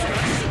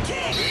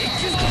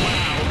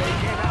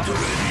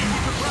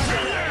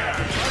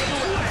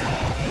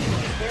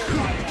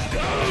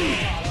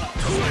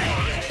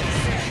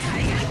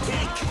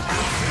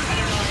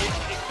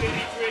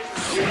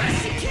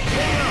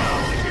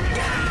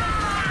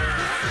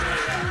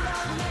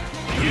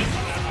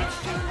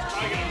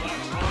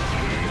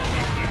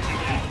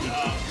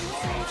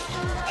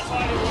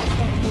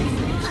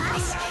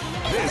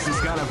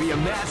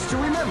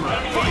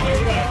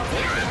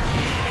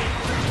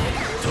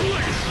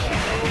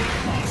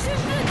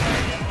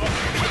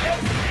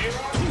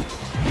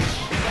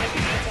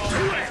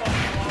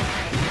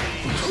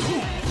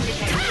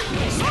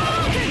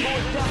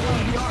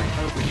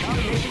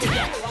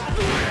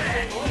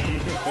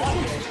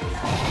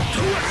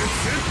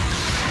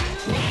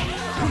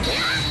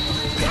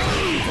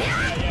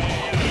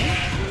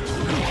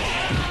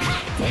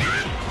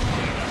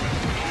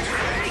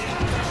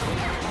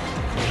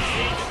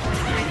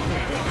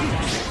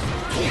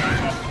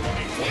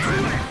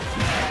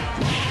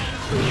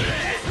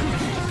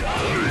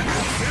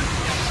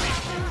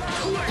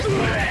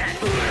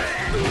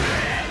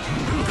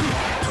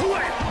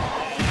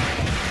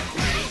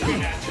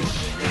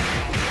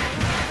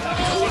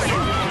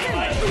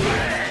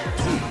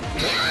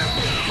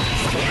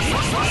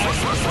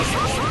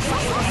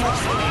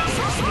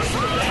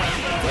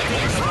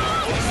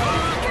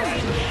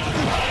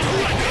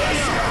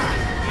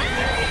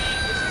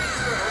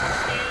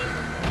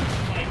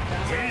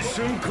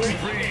 Mission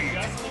complete.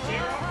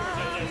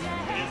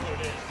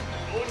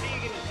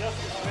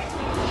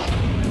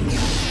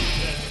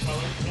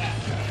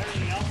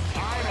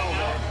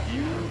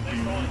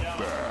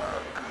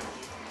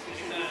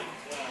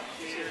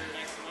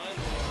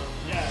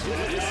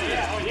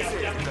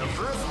 The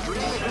first dream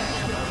event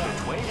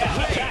between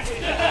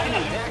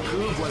that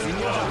groove was in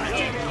your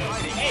fighting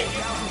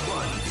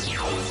 8,001.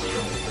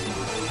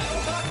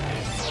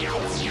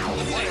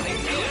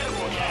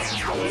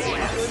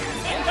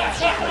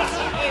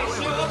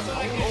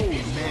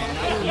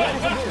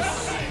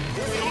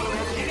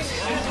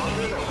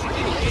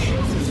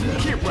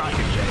 Keep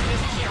rocking,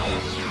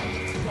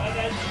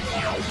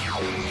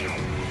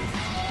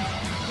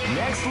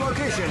 next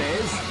location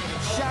is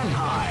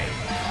Shanghai.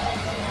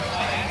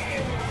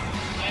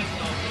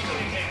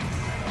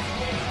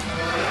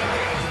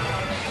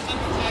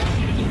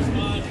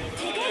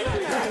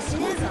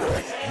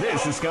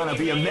 This is gonna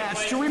be a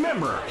match to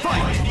remember.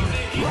 Fight!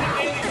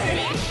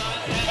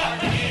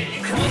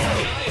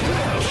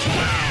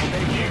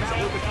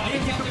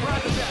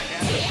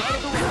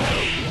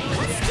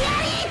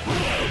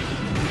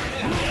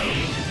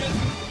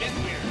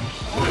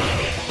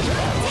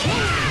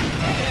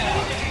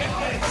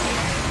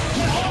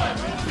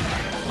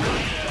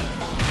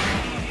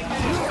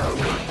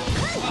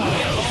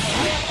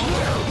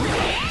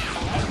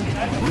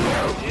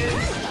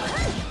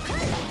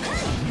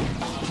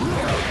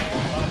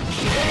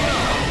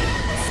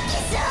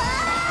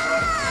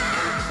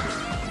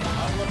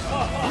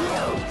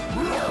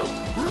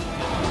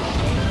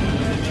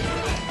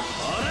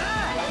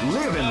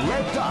 Live and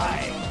let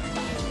die.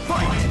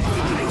 Fight!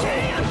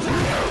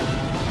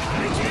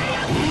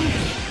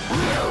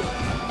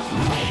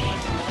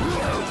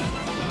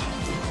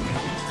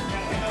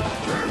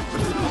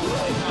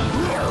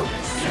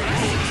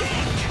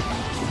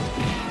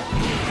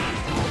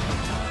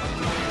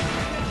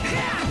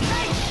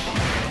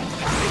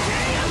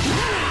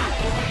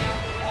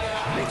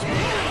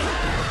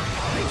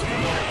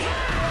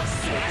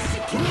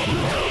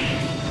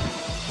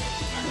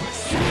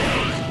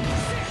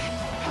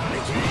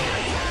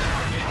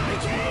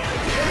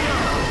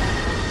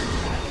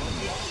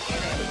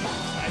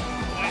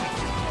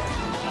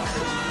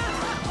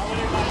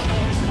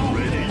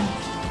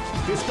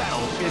 This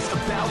battle is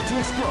about to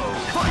explode.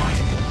 Fight!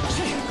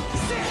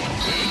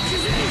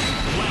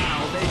 Wow,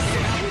 they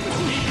sit out with the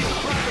sneaky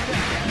front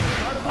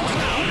of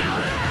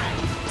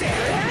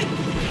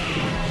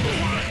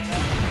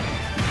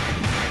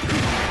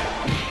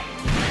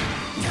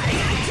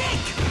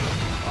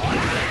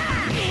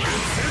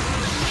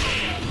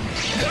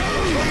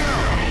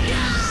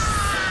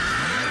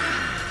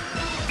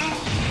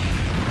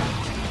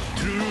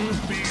to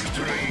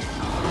victory.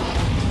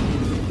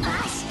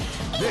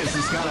 This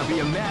is gonna be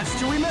a match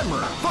to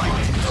remember.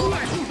 Fight!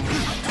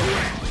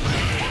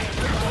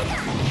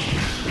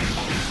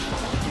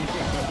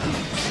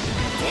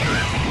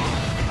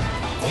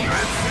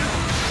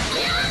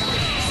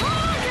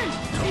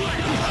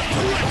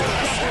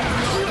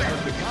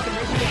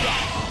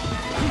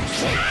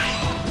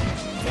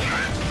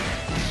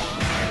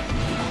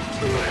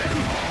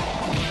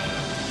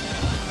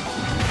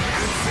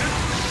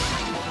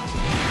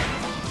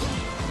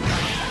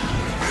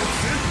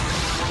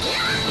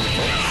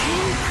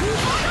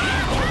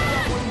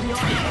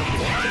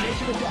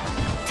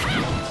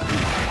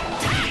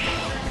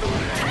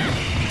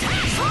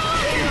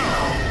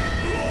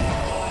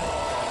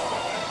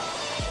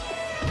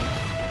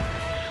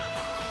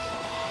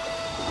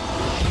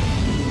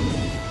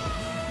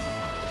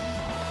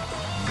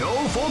 Go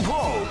for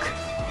broke.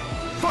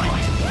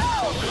 Fight!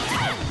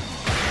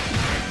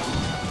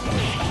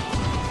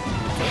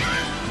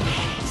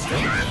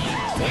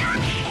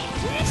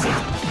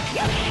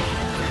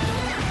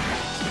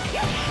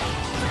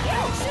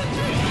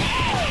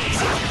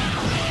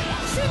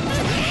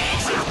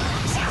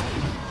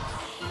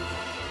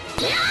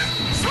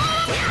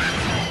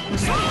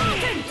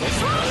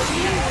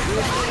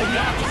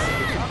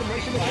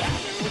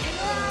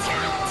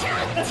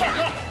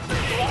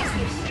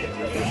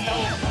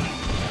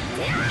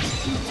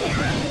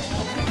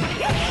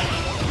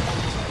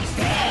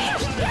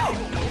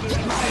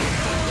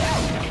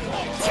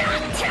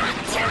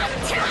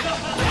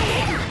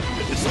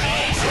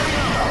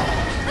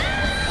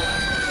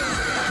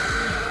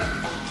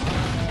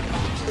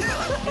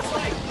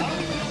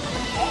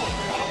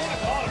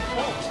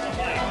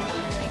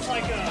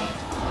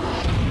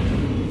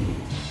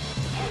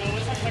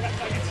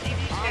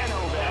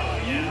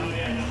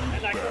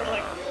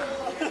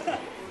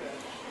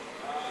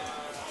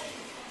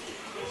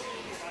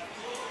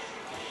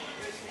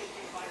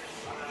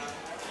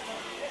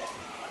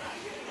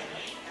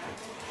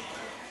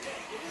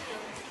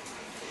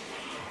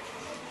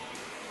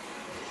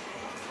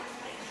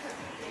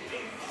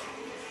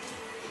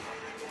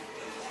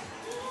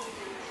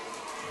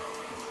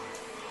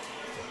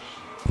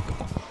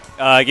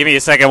 Give me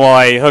a second while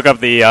I hook up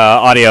the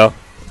audio.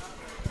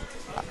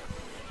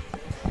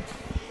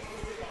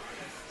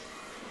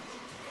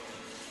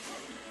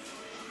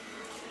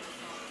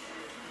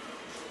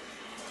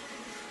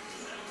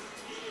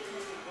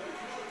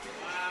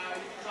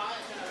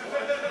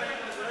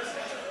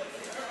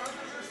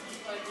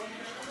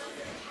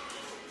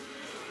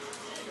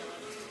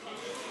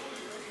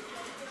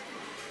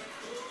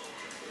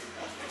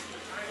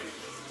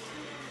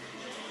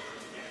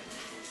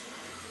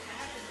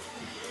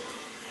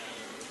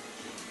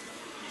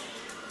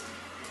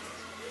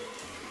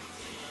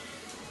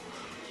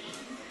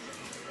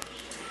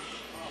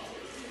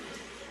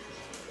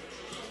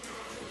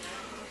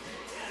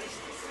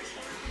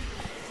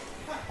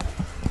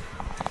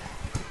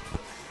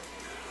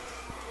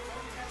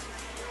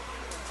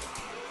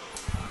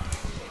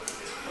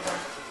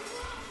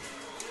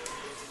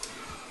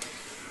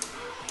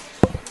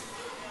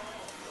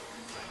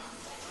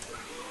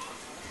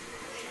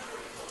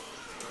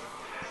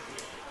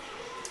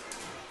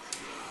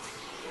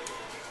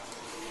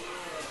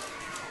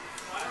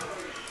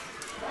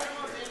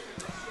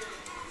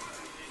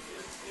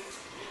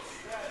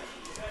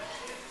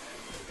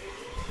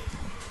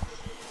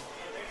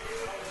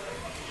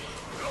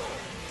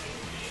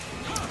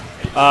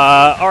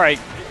 All right.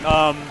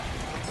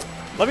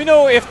 Let me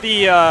know if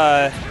the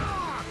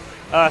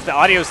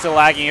audio is still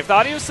lagging. If the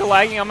audio is still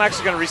lagging, I'm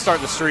actually going to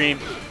restart the stream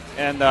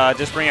and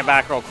just bring it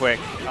back real quick.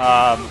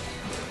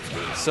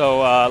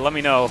 So let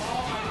me know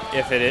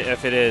if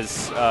it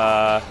is.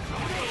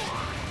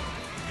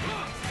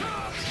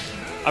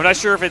 I'm not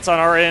sure if it's on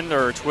our end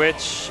or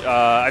Twitch.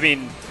 I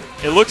mean,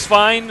 it looks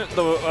fine. It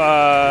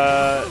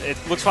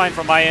looks fine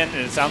from my end,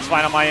 and it sounds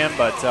fine on my end.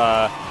 But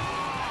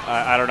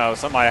I don't know.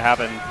 Something might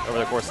happen over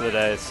the course of the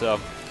day. So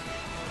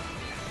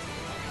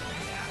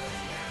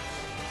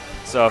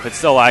if it's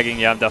still lagging,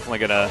 yeah, I'm definitely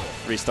gonna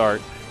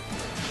restart.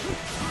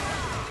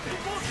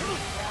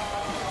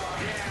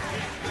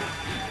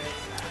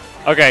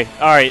 Okay.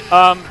 All right.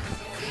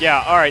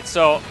 Yeah. All right.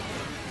 So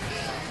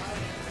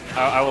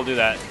I will do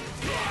that.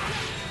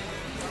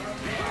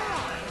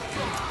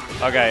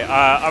 Okay.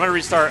 I'm gonna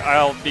restart.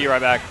 I'll be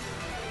right back.